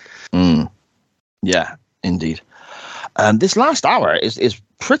involved. Yeah, indeed. This last hour is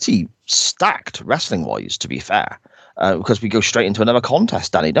pretty stacked wrestling-wise, to be fair, because we go straight into another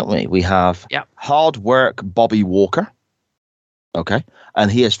contest, Danny, don't we? We have Hard Work Bobby Walker, okay,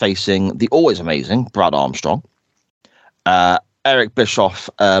 and he is facing the always amazing Brad Armstrong. Eric Bischoff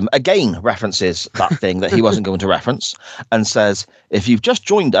again references that thing that he wasn't going to reference and says, if you've just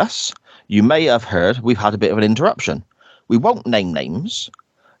joined us, you may have heard we've had a bit of an interruption. We won't name names.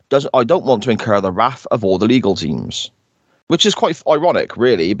 I don't want to incur the wrath of all the legal teams. Which is quite ironic,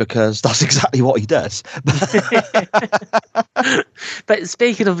 really, because that's exactly what he does. But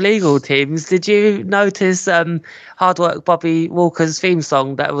speaking of legal teams, did you notice Hard Work Bobby Walker's theme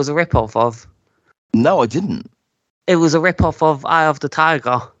song that was a rip-off of? No, I didn't. It was a rip-off of Eye of the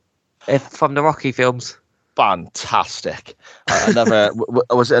Tiger from the Rocky films. Fantastic.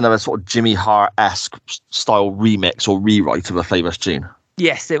 Was it another sort of Jimmy Hart-esque style remix or rewrite of a famous tune?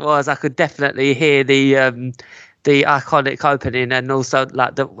 Yes, it was. I could definitely hear the iconic opening, and also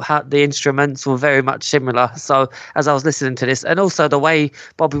like the instruments were very much similar. So as I was listening to this, and also the way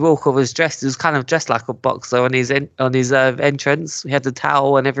Bobby Walker was dressed, he was kind of dressed like a boxer on his entrance. He had the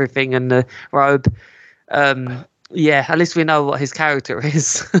towel and everything and the robe. Yeah, at least we know what his character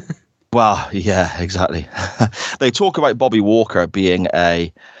is. Well, yeah, exactly. They talk about Bobby Walker being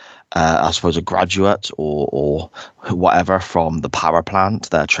I suppose a graduate or whatever from the power plant,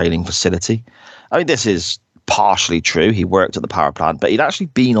 their training facility. I mean, this is partially true. He worked at the power plant, but he'd actually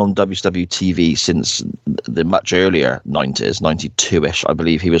been on WCW TV since the much earlier 90s, 92-ish, I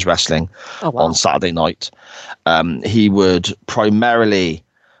believe. He was wrestling on Saturday night. He would primarily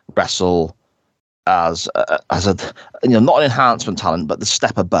wrestle as a not an enhancement talent, but the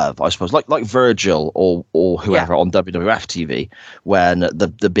step above, I suppose, like Virgil or whoever on WWF TV, when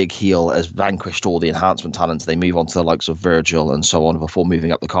the big heel has vanquished all the enhancement talents, they move on to the likes of Virgil and so on before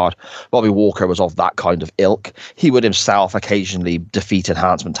moving up the card. Bobby Walker was of that kind of ilk. He would himself occasionally defeat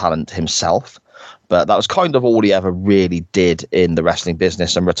enhancement talent himself, but that was kind of all he ever really did in the wrestling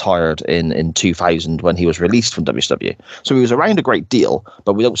business, and retired in 2000 when he was released from WCW. So he was around a great deal,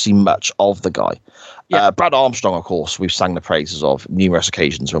 but we don't see much of the guy. Brad Armstrong, of course, we've sang the praises of numerous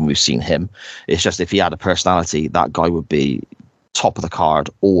occasions when we've seen him. It's just if he had a personality, that guy would be top of the card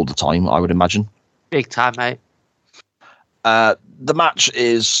all the time, I would imagine. Big time, mate. The match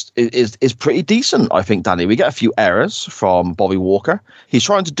is pretty decent, I think, Danny. We get a few errors from Bobby Walker. He's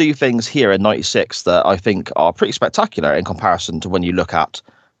trying to do things here in 96 that I think are pretty spectacular in comparison to when you look at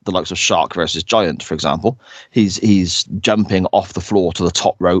the likes of Shark versus Giant, for example. He's jumping off the floor to the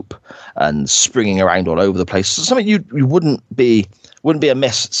top rope and springing around all over the place. So something you wouldn't be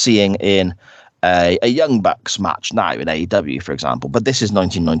amiss seeing in a Young Bucks match now in AEW, for example. But this is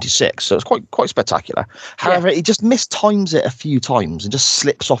 1996, so it's quite spectacular. However, he just mistimes it a few times and just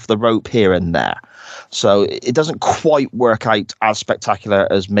slips off the rope here and there. So it doesn't quite work out as spectacular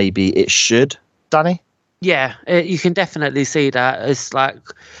as maybe it should, Danny. Yeah, you can definitely see that. It's like,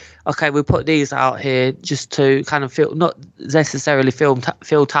 okay, we put these out here just to kind of feel, not necessarily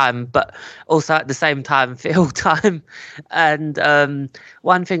feel time, but also at the same time feel time. And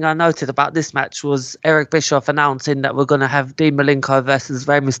one thing I noted about this match was Eric Bischoff announcing that we're going to have Dean Malenko versus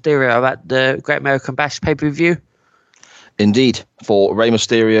Rey Mysterio at the Great American Bash pay-per-view. Indeed, for Rey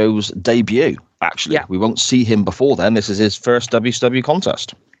Mysterio's debut, actually. Yeah. We won't see him before then. This is his first WCW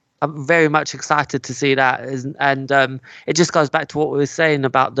contest. I'm very much excited to see that. And it just goes back to what we were saying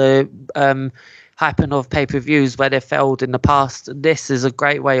about the hyping of pay-per-views where they failed in the past. This is a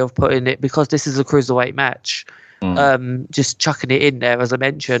great way of putting it, because this is a cruiserweight match. Just chucking it in there, as I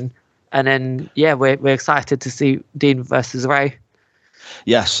mentioned. And then, yeah, we're excited to see Dean versus Ray.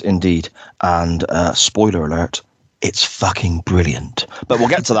 Yes, indeed. And spoiler alert, it's fucking brilliant. But we'll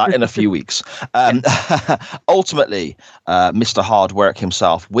get to that in a few weeks. Ultimately, Mr. Hard Work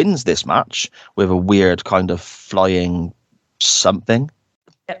himself wins this match with a weird kind of flying something.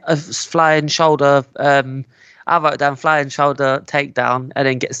 A flying shoulder. I wrote down flying shoulder takedown and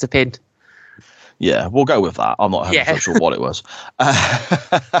then gets the pin. Yeah, we'll go with that. I'm not 100% sure what it was.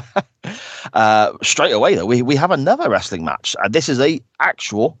 Straight away, though, we have another wrestling match. This is a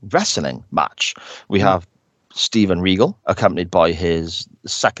actual wrestling match. We have Steven Regal, accompanied by his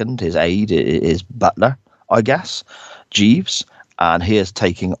aide, his butler, I guess, Jeeves, and he is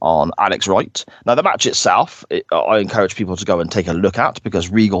taking on Alex Wright. Now, the match itself, I encourage people to go and take a look at, because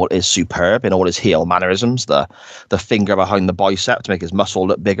Regal is superb in all his heel mannerisms, the finger behind the bicep to make his muscle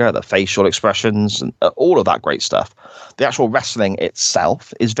look bigger, the facial expressions, and all of that great stuff. The actual wrestling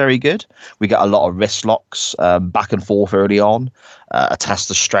itself is very good. We get a lot of wrist locks back and forth early on, a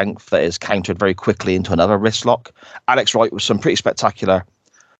test of strength that is countered very quickly into another wrist lock. Alex Wright with some pretty spectacular,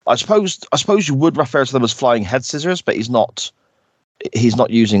 I suppose you would refer to them as flying head scissors, but he's not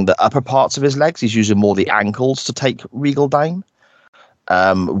using the upper parts of his legs. He's using more the ankles to take Regal down.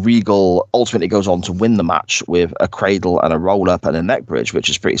 Regal ultimately goes on to win the match with a cradle and a roll up and a neck bridge, which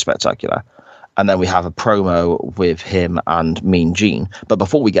is pretty spectacular. And then we have a promo with him and Mean Gene. But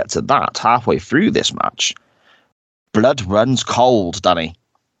before we get to that, halfway through this match, blood runs cold, Danny.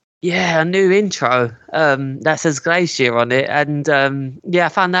 Yeah, a new intro that says Glacier on it. And I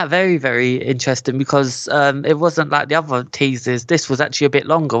found that very, very interesting, because it wasn't like the other teasers. This was actually a bit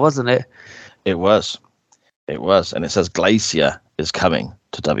longer, wasn't it? It was. And it says Glacier is coming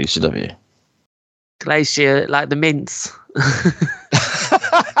to WCW. Glacier, like the mints.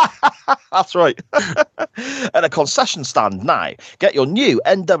 That's right. At a concession stand now, get your new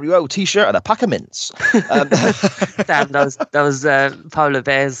NWO t-shirt and a pack of mints. Damn, those polar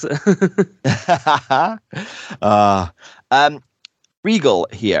bears. Regal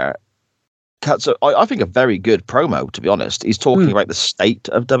here cuts, I think, a very good promo, to be honest. He's talking about the state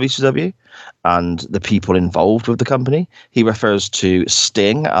of WCW and the people involved with the company. He refers to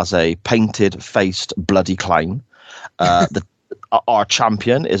Sting as a painted-faced bloody clown. Our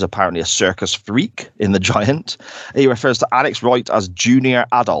champion is apparently a circus freak in the Giant. He refers to Alex Wright as Junior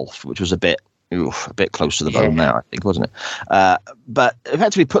Adolf, which was a bit close to the bone there, I think, wasn't it? But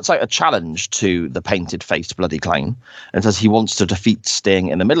effectively puts out a challenge to the painted-faced bloody clown and says he wants to defeat Sting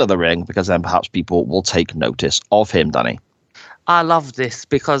in the middle of the ring, because then perhaps people will take notice of him, Danny. I love this,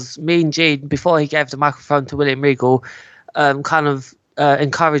 because Mean Gene, before he gave the microphone to William Regal, kind of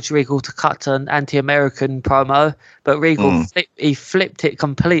encouraged Regal to cut an anti-American promo, but Regal flipped it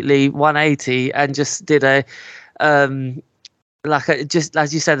completely 180 and just did just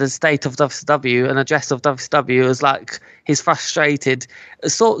as you said, the state of WCW, an address of WCW. It was like he's frustrated.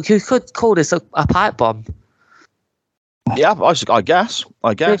 So you could call this a pipe bomb. Yeah, I guess.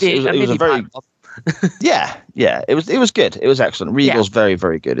 Maybe it was a very yeah. It was good. It was excellent. Regal's very,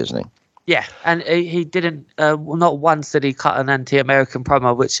 very good, isn't he? Yeah, and he didn't, not once did he cut an anti-American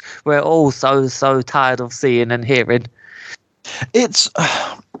promo, which we're all so tired of seeing and hearing.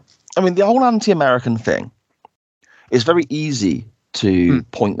 The whole anti-American thing is very easy to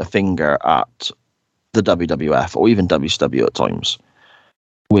point the finger at the WWF or even WCW at times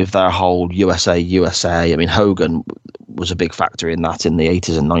with their whole USA. I mean, Hogan was a big factor in that in the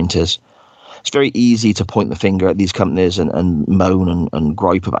 80s and 90s. It's very easy to point the finger at these companies and moan and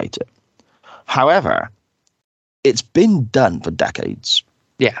gripe about it. However, it's been done for decades.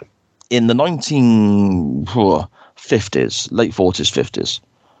 Yeah. In the 1950s, late 40s, 50s,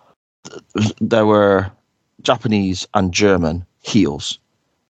 there were Japanese and German heels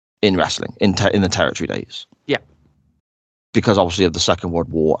in wrestling in the territory days. Yeah. Because obviously of the Second World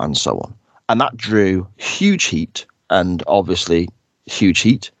War and so on. And that drew huge heat, and obviously huge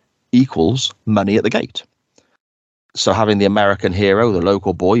heat equals money at the gate. So having the American hero, the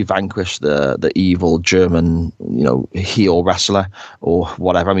local boy, vanquish the evil German, heel wrestler or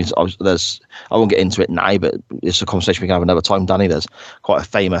whatever. I mean, I won't get into it now, but it's a conversation we can have another time, Danny. There's quite a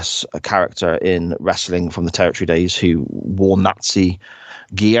famous character in wrestling from the territory days who wore Nazi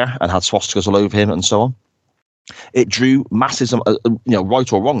gear and had swastikas all over him and so on. It drew masses,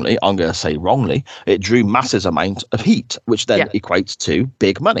 right or wrongly, I'm going to say wrongly, it drew masses amount of heat, which then equates to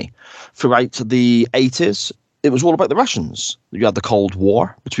big money. Throughout the 80s, it was all about the Russians. You had the Cold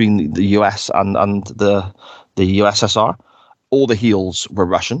War between the US and the USSR. All the heels were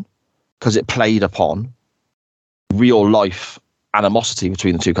Russian because it played upon real life animosity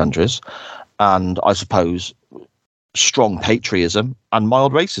between the two countries, and I suppose strong patriotism and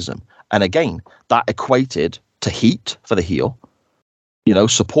mild racism. And again, that equated to heat for the heel,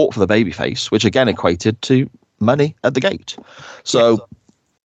 support for the babyface, which again equated to money at the gate. So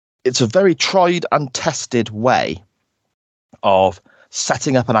it's a very tried and tested way of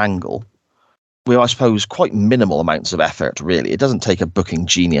setting up an angle with, I suppose, quite minimal amounts of effort, really. It doesn't take a booking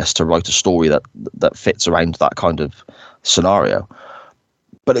genius to write a story that fits around that kind of scenario.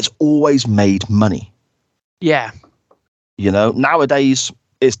 But it's always made money. Yeah. Nowadays,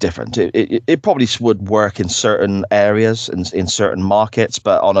 it's different. It probably would work in certain areas, in certain markets,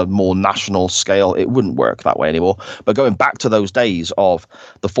 but on a more national scale, it wouldn't work that way anymore. But going back to those days of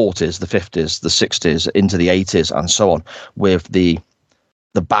the 40s, the 50s, the 60s, into the 80s, and so on, with the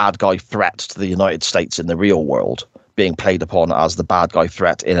bad guy threat to the United States in the real world being played upon as the bad guy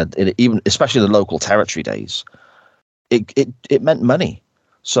threat even especially the local territory days, it meant money.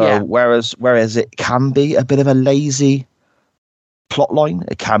 So whereas it can be a bit of a lazy plot line,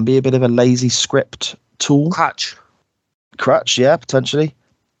 it can be a bit of a lazy script tool. Crutch, yeah, potentially.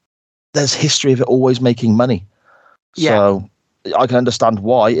 There's history of it always making money. Yeah. So I can understand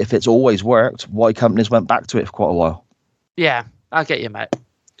why, if it's always worked, why companies went back to it for quite a while. Yeah, I get you, mate.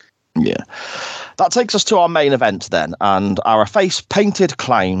 Yeah. That takes us to our main event then, and our face-painted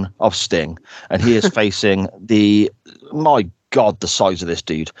clown of Sting. And he is facing my God, the size of this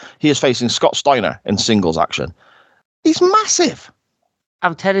dude. He is facing Scott Steiner in singles action. He's massive.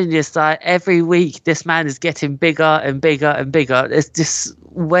 I'm telling you, every week this man is getting bigger and bigger and bigger. It's just,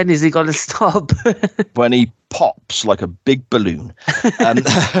 when is he going to stop? When he pops like a big balloon.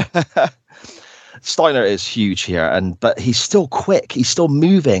 Steiner is huge here, but he's still quick. He's still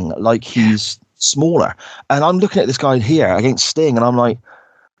moving like he's smaller. And I'm looking at this guy here against Sting, and I'm like,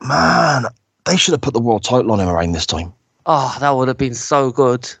 man, they should have put the world title on him around this time. Oh, that would have been so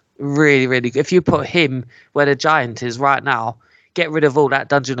good. Really, really good. If you put him where the Giant is right now, get rid of all that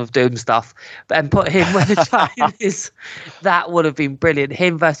Dungeon of Doom stuff and put him where the Giant is, that would have been brilliant.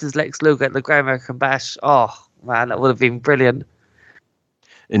 Him versus Lex Luger at the Great American Bash. Oh, man, that would have been brilliant.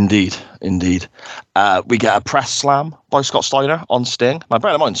 Indeed. We get a press slam by Scott Steiner on Sting. Now,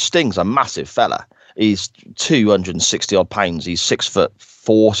 bear in mind, Sting's a massive fella. He's 260 odd pounds. He's 6'4",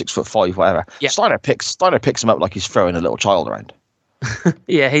 6'5", whatever. Yeah. Steiner picks him up like he's throwing a little child around.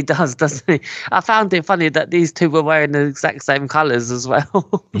 Yeah, he does, doesn't he? I found it funny that these two were wearing the exact same colours as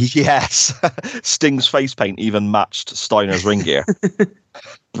well. Yes. Sting's face paint even matched Steiner's ring gear.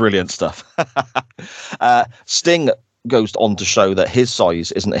 Brilliant stuff. Sting goes on to show that his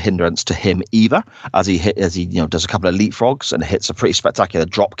size isn't a hindrance to him either, as he does a couple of leapfrogs and hits a pretty spectacular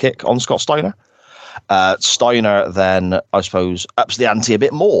drop kick on Scott Steiner. Steiner then, I suppose, ups the ante a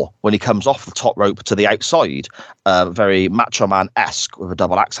bit more when he comes off the top rope to the outside, very Macho Man-esque with a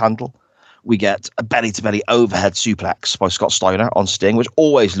double axe handle. We get a belly-to-belly overhead suplex by Scott Steiner on Sting, which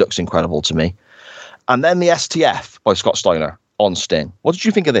always looks incredible to me. And then the STF by Scott Steiner on Sting. What did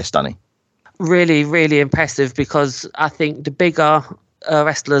you think of this, Danny? Really, really impressive, because I think the bigger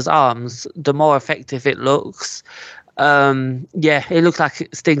wrestler's arms, the more effective it looks. It looked like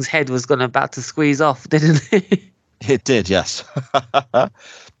Sting's head was about to squeeze off, didn't it? It did, yes.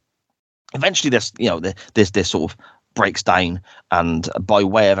 Eventually, this sort of breaks down, and by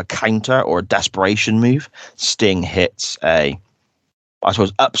way of a counter or a desperation move, Sting hits I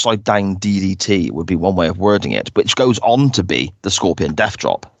suppose upside down DDT would be one way of wording it, which goes on to be the Scorpion Death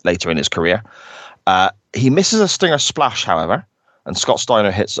Drop later in his career. He misses a Stinger Splash, however, and Scott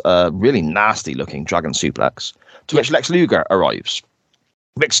Steiner hits a really nasty looking Dragon Suplex, to which Lex Luger arrives.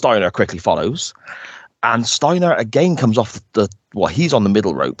 Rick Steiner quickly follows, And Steiner again comes off he's on the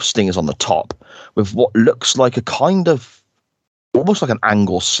middle rope, Sting is on the top, with what looks like a kind of, almost like an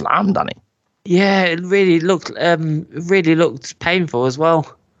angle slam, Danny. Yeah, it really looked painful as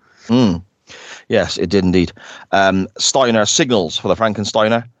well. Yes, it did indeed. Steiner signals for the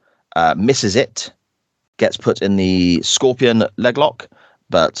Frankensteiner, misses it, gets put in the Scorpion leg lock,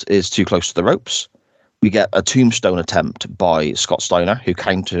 but is too close to the ropes. We get a tombstone attempt by Scott Steiner, who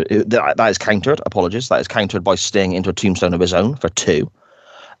that is countered. Apologies, that is countered by Sting into a tombstone of his own for 2.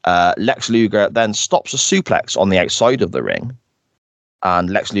 Lex Luger then stops a suplex on the outside of the ring, and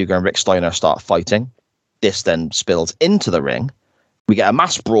Lex Luger and Rick Steiner start fighting. This then spills into the ring. We get a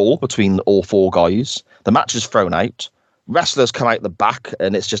mass brawl between all 4 guys. The match is thrown out. Wrestlers come out the back,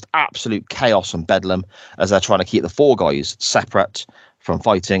 and it's just absolute chaos and bedlam as they're trying to keep the 4 guys separate from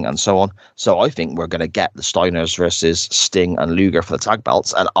fighting and so on. So I think we're going to get the Steiners versus Sting and Luger for the tag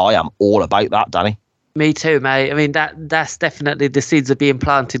belts, and I am all about that, Danny. Me too, mate. I mean, that's definitely, the seeds are being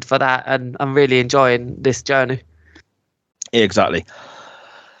planted for that, and I'm really enjoying this journey. Exactly.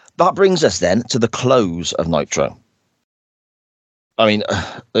 That brings us then to the close of Nitro. I mean,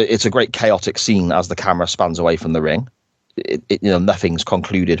 it's a great chaotic scene as the camera spans away from the ring. Nothing's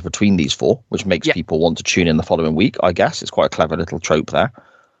concluded between these 4, which makes people want to tune in the following week, I guess. It's quite a clever little trope there.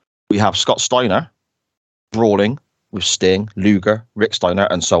 We have Scott Steiner brawling with Sting, Luger, Rick Steiner,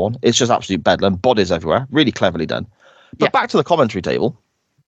 and so on. It's just absolute bedlam, bodies everywhere, really cleverly done. But back to the commentary table,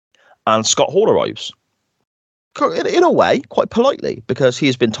 and Scott Hall arrives. In a way, quite politely, because he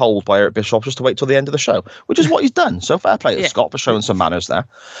has been told by Eric Bischoff just to wait till the end of the show, which is what he's done. So fair play to Scott for showing some manners there.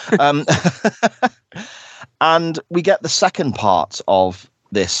 And we get the second part of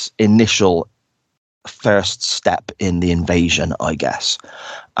this initial first step in the invasion, I guess.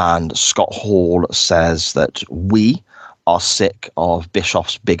 And Scott Hall says that we are sick of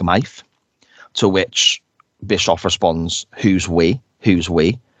Bischoff's big mouth, to which Bischoff responds, who's we? Who's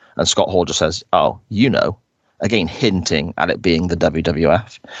we? And Scott Hall just says, oh, you know. Again, hinting at it being the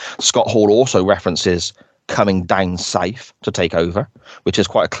WWF. Scott Hall also references coming down south to take over, which is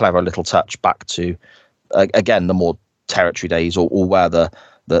quite a clever little touch back to, again, the more territory days or where the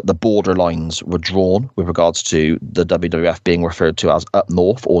border lines were drawn with regards to the WWF being referred to as up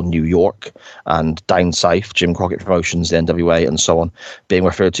north or New York, and down south, Jim Crockett Promotions, the NWA, and so on, being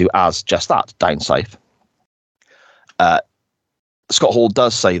referred to as just that, down south. Scott Hall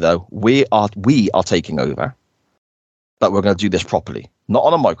does say, though, we are taking over, but we're going to do this properly. Not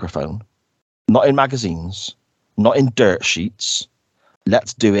on a microphone, not in magazines, not in dirt sheets.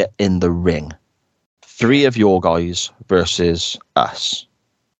 Let's do it in the ring. 3 of your guys versus us.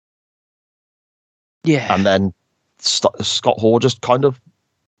 Yeah. And then Scott Hall just kind of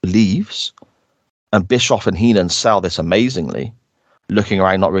leaves, and Bischoff and Heenan sell this amazingly, looking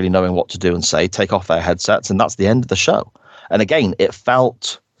around, not really knowing what to do and say, take off their headsets, and that's the end of the show. And again, it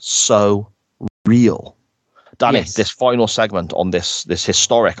felt so real. Danny, this final segment on this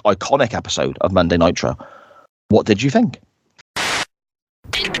historic, iconic episode of Monday Nitro, what did you think?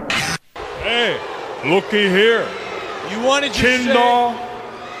 Hey, looky here. You wanted to Kindle,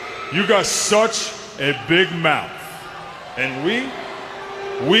 you got such a big mouth. And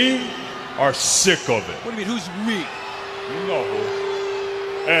we are sick of it. What do you mean, who's we? You know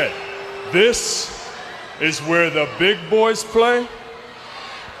who. Hey, this is where the big boys play?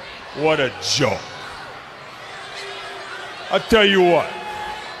 What a joke. I tell you what,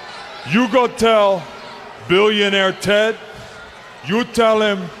 you go tell Billionaire Ted, you tell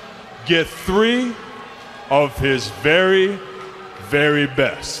him get 3 of his very, very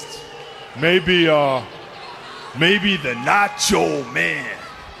best. Maybe the Nacho Man.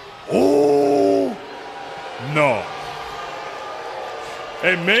 Oh, no.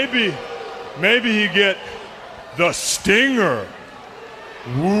 Hey, maybe he get the Stinger.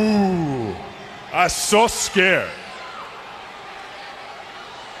 Ooh, I'm so scared.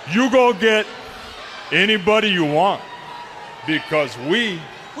 You go get anybody you want, because we...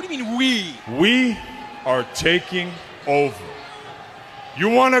 What do you mean we? We are taking over. You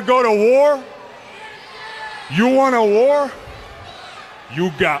want to go to war? You want a war?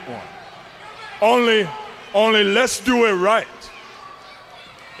 You got one. Only let's do it right.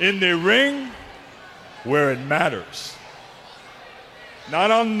 In the ring, where it matters.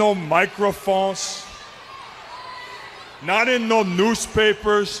 Not on no microphones. Not in no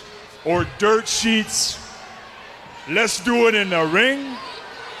newspapers or dirt sheets. Let's do it in the ring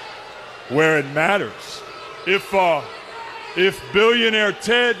where it matters. If Billionaire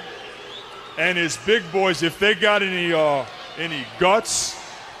Ted and his big boys, if they got any guts,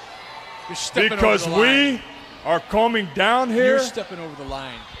 because we are coming down here. You're stepping over the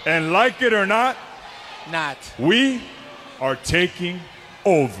line. And like it or not, Not. We are taking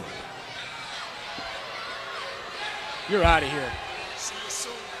over. You're out of here.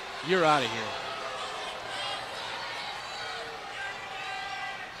 You're out of here.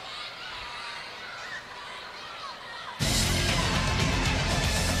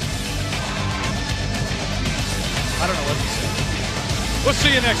 I don't know what to say. We'll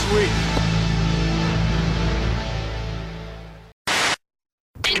see you next week.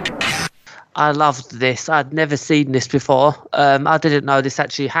 I loved this. I'd never seen this before. I didn't know this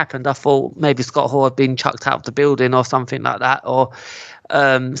actually happened. I thought maybe Scott Hall had been chucked out of the building or something like that, or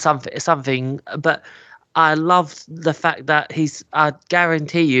something. But I loved the fact that I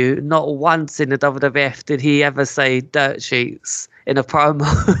guarantee you, not once in the WWF did he ever say dirt sheets in a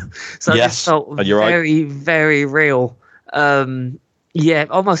promo. So Yes, it felt you're right. very, very real. Yeah,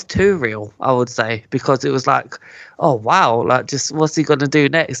 almost too real, I would say, because it was like, oh wow, like just what's he gonna do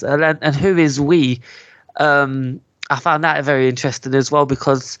next? And who is we? I found that very interesting as well,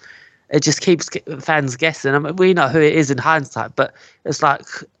 because it just keeps fans guessing. I mean, we know who it is in hindsight, but it's like,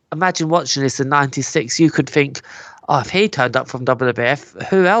 imagine watching this in '96. You could think, oh, if he turned up from WWF,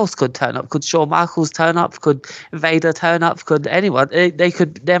 who else could turn up? Could Shawn Michaels turn up? Could Vader turn up? Could anyone? They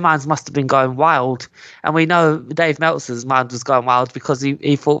could. Their minds must have been going wild. And we know Dave Meltzer's mind was going wild because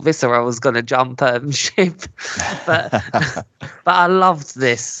he thought Viscera was going to jump ship. But but I loved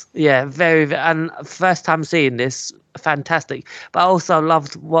this. Yeah, very. And first time seeing this, fantastic. But I also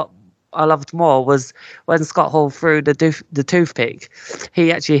loved what I loved more was when Scott Hall threw the toothpick.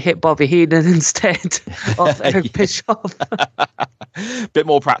 He actually hit Bobby Heenan instead of Eric Bischoff. Bit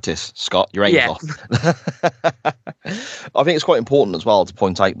more practice, Scott. Your aim's off. I think it's quite important as well to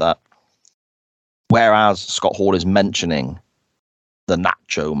point out that whereas Scott Hall is mentioning the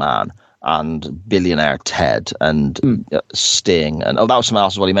Nacho Man and billionaire Ted and Sting, and that was something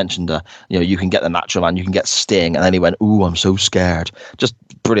else as well. He mentioned, you can get the Nacho Man, you can get Sting, and then he went, "Ooh, I'm so scared." Just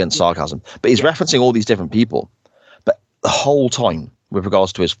brilliant sarcasm. But he's referencing all these different people. But the whole time, with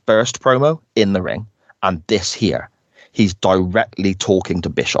regards to his first promo in the ring and this here, he's directly talking to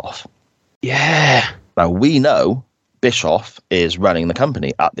Bischoff. Yeah. Now we know Bischoff is running the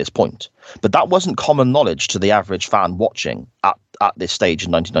company at this point, but that wasn't common knowledge to the average fan watching at this stage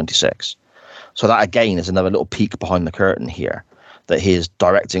in 1996. So that again is another little peek behind the curtain here, that he is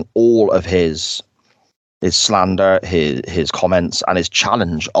directing all of his slander, his comments, and his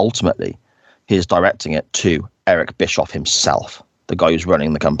challenge. Ultimately, he is directing it to Eric Bischoff himself, the guy who's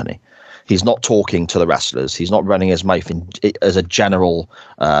running the company. He's not talking to the wrestlers. He's not running his mouth as a general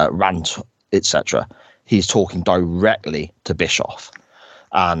rant, etc. He's talking directly to Bischoff.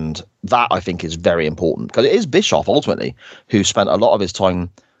 And that, I think, is very important, because it is Bischoff, ultimately, who spent a lot of his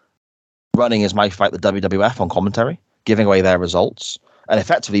time running his mouth about the WWF on commentary, giving away their results, and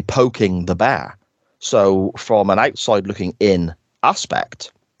effectively poking the bear. So from an outside looking in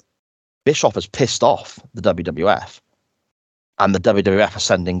aspect, Bischoff has pissed off the WWF, and the WWF are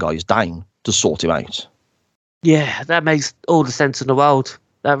sending guys down to sort him out. Yeah, that makes all the sense in the world.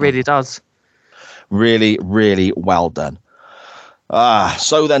 That really does. Really, really well done.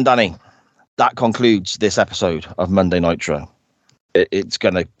 So then, Danny, that concludes this episode of Monday Nitro.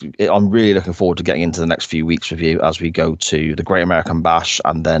 I'm really looking forward to getting into the next few weeks with you as we go to the Great American Bash,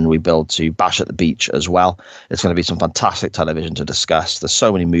 and then we build to Bash at the Beach as well. It's going to be some fantastic television to discuss. There's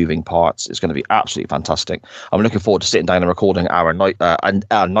so many moving parts. It's going to be absolutely fantastic. I'm looking forward to sitting down and recording our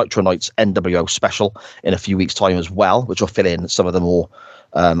Nitro Nights NWO special in a few weeks' time as well, which will fill in some of the more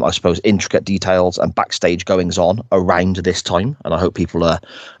I suppose, intricate details and backstage goings on around this time. And I hope people are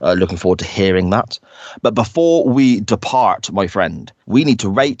looking forward to hearing that. But before we depart, my friend, we need to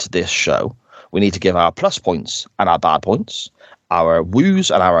rate this show. We need to give our plus points and our bad points, our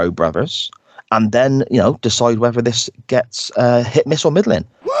woos and our oh brothers, and then, decide whether this gets hit, miss, or middling.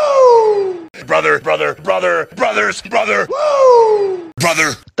 Woo! Brother. Woo!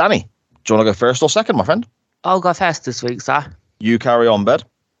 Brother. Danny, do you want to go first or second, my friend? I'll go first this week, sir. You carry on, bud.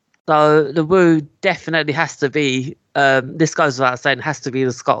 So the woo definitely has to be, this goes without saying, has to be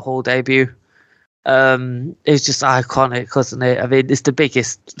the Scott Hall debut. It's just iconic, wasn't it? I mean, it's the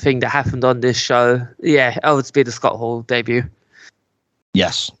biggest thing that happened on this show. Yeah, it would be the Scott Hall debut.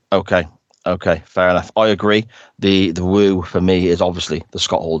 Yes. Okay. Fair enough. I agree. The woo for me is obviously the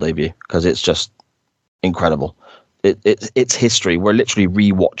Scott Hall debut, because it's just incredible. It's history. We're literally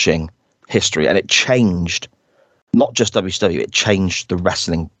rewatching history, and it changed not just WCW, it changed the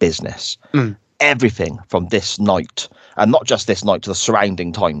wrestling business. Everything from this night, and not just this night, to the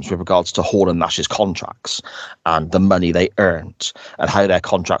surrounding times with regards to Hall and Nash's contracts and the money they earned and how their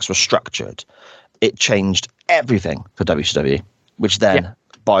contracts were structured. It changed everything for WCW, which then,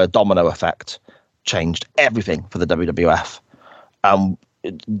 by a domino effect, changed everything for the WWF.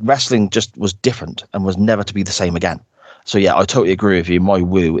 Wrestling just was different and was never to be the same again. So yeah, I totally agree with you. My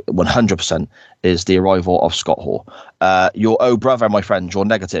woo 100% is the arrival of Scott Hall. Your oh brother, my friend, your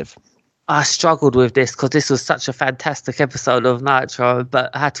negative. I struggled with this because this was such a fantastic episode of Nitro,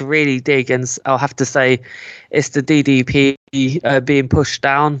 but I had to really dig, and I'll have to say it's the DDP being pushed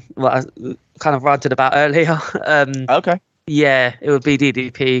down, what I kind of ranted about earlier. Okay. Yeah, it would be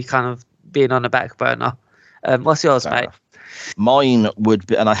DDP kind of being on the back burner. What's yours, mate? Mine would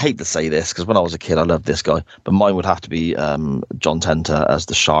be, and I hate to say this because when I was a kid I loved this guy, but mine would have to be John Tenta as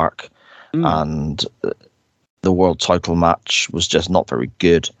the Shark. And the world title match was just not very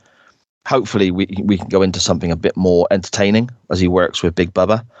good. Hopefully we can go into something a bit more entertaining as he works with Big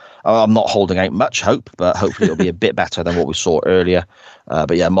Bubba. I'm not holding out much hope, but hopefully it'll be a bit better than what we saw earlier.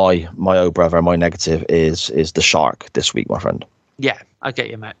 But yeah, my oh brother, my negative is the Shark this week, my friend. Yeah, I get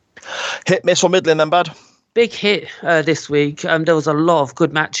you, mate. Hit, miss, or middling then, bud? Big hit this week. There was a lot of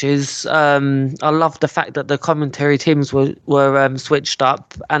good matches. I loved the fact that the commentary teams were switched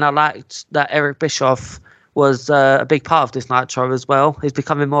up, and I liked that Eric Bischoff was a big part of this Nitro as well. He's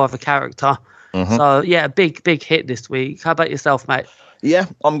becoming more of a character. So yeah, big hit this week. How about yourself, mate? Yeah,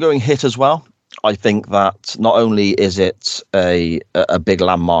 I'm going hit as well. I think that not only is it a big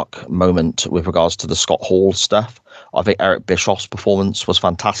landmark moment with regards to the Scott Hall stuff, I think Eric Bischoff's performance was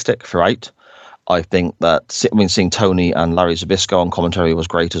fantastic throughout. I think that seeing Tony and Larry Zbyszko on commentary was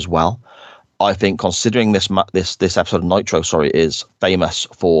great as well. I think considering this episode of Nitro, is famous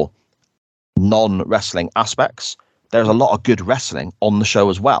for non-wrestling aspects, there's a lot of good wrestling on the show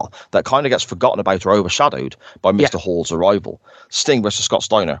as well that kind of gets forgotten about or overshadowed by Mr. Hall's arrival. Sting versus Scott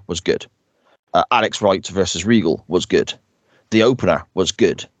Steiner was good. Alex Wright versus Regal was good. The opener was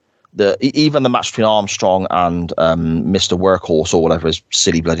good. Even the match between Armstrong and Mr. Workhorse, or whatever his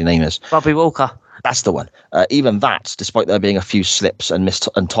silly bloody name is, Bobby Walker. That's the one. Even that, despite there being a few slips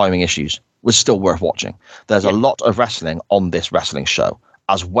and timing issues, was still worth watching. There's a lot of wrestling on this wrestling show,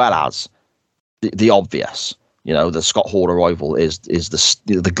 as well as the obvious. You know, the Scott Hall arrival is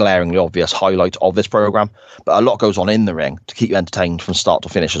the glaringly obvious highlight of this program, but a lot goes on in the ring to keep you entertained from start to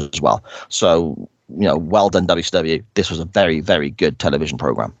finish as well. So, you know, well done WCW. This was a very, very good television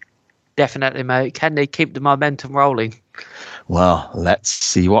program. Definitely, mate. Can they keep the momentum rolling? Well, let's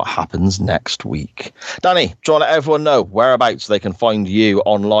see what happens next week. Danny, do you want to let everyone know whereabouts they can find you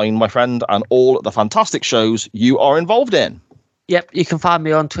online, my friend, and all the fantastic shows you are involved in? Yep, you can find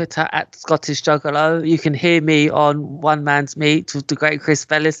me on Twitter at Scottish Juggalo. You can hear me on One Man's Meat with the great Chris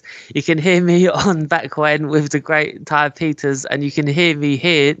Bellis. You can hear me on Back When with the great Ty Peters. And you can hear me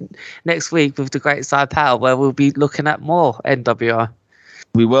here next week with the great Cy Powell, where we'll be looking at more NWO.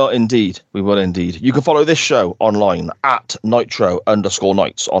 We will indeed. We will indeed. You can follow this show online at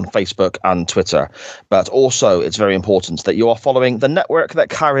Nitro_Nights on Facebook and Twitter. But also, it's very important that you are following the network that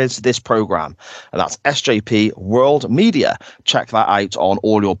carries this program, and that's SJP World Media. Check that out on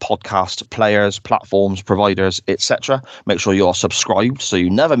all your podcast players, platforms, providers, etc. Make sure you're subscribed so you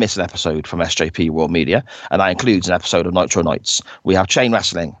never miss an episode from SJP World Media, and that includes an episode of Nitro Nights. We have Chain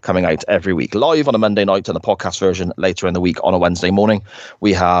Wrestling coming out every week, live on a Monday night and the podcast version later in the week on a Wednesday morning.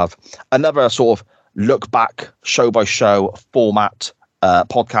 We have another sort of look back show by show format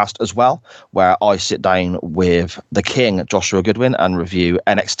podcast as well, where I sit down with the King, Joshua Goodwin, and review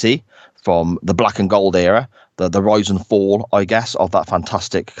NXT from the black and gold era, the rise and fall, I guess, of that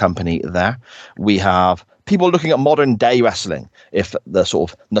fantastic company there. We have people looking at modern day wrestling, if the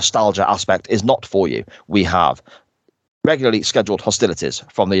sort of nostalgia aspect is not for you. We have regularly scheduled hostilities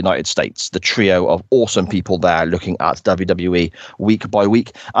from the United States, the trio of awesome people there looking at WWE week by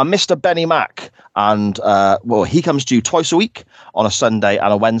week. And Mr. Benny Mack, and he comes to you twice a week on a Sunday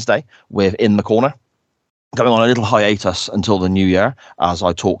and a Wednesday with In the Corner, going on a little hiatus until the new year as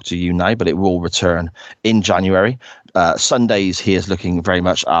I talk to you now, but it will return in January. Sundays, he is looking very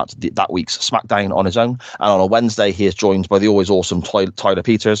much at that week's SmackDown on his own. And on a Wednesday, he is joined by the always awesome Tyler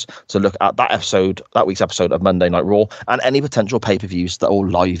Peters to look at that week's episode of Monday Night Raw and any potential pay-per-views, or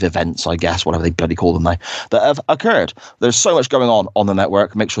live events, I guess, whatever they bloody call them now, that have occurred. There's so much going on the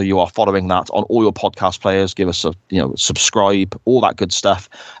network. Make sure you are following that on all your podcast players. Give us subscribe, all that good stuff.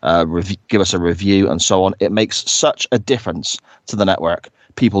 Give us a review and so on. It makes such a difference to the network.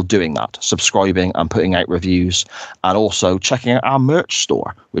 People doing that, subscribing and putting out reviews, and also checking out our merch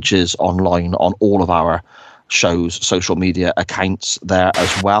store, which is online on all of our shows' social media accounts there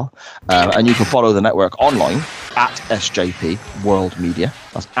as well. And you can follow the network online at SJP World Media.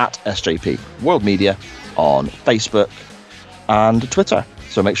 That's at SJP World Media on Facebook and Twitter.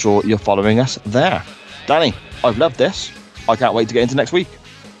 So make sure you're following us there. Danny, I've loved this. I can't wait to get into next week.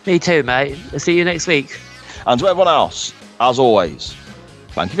 Me too, mate. I'll see you next week. And to everyone else, as always,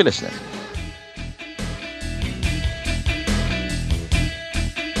 thank you for listening.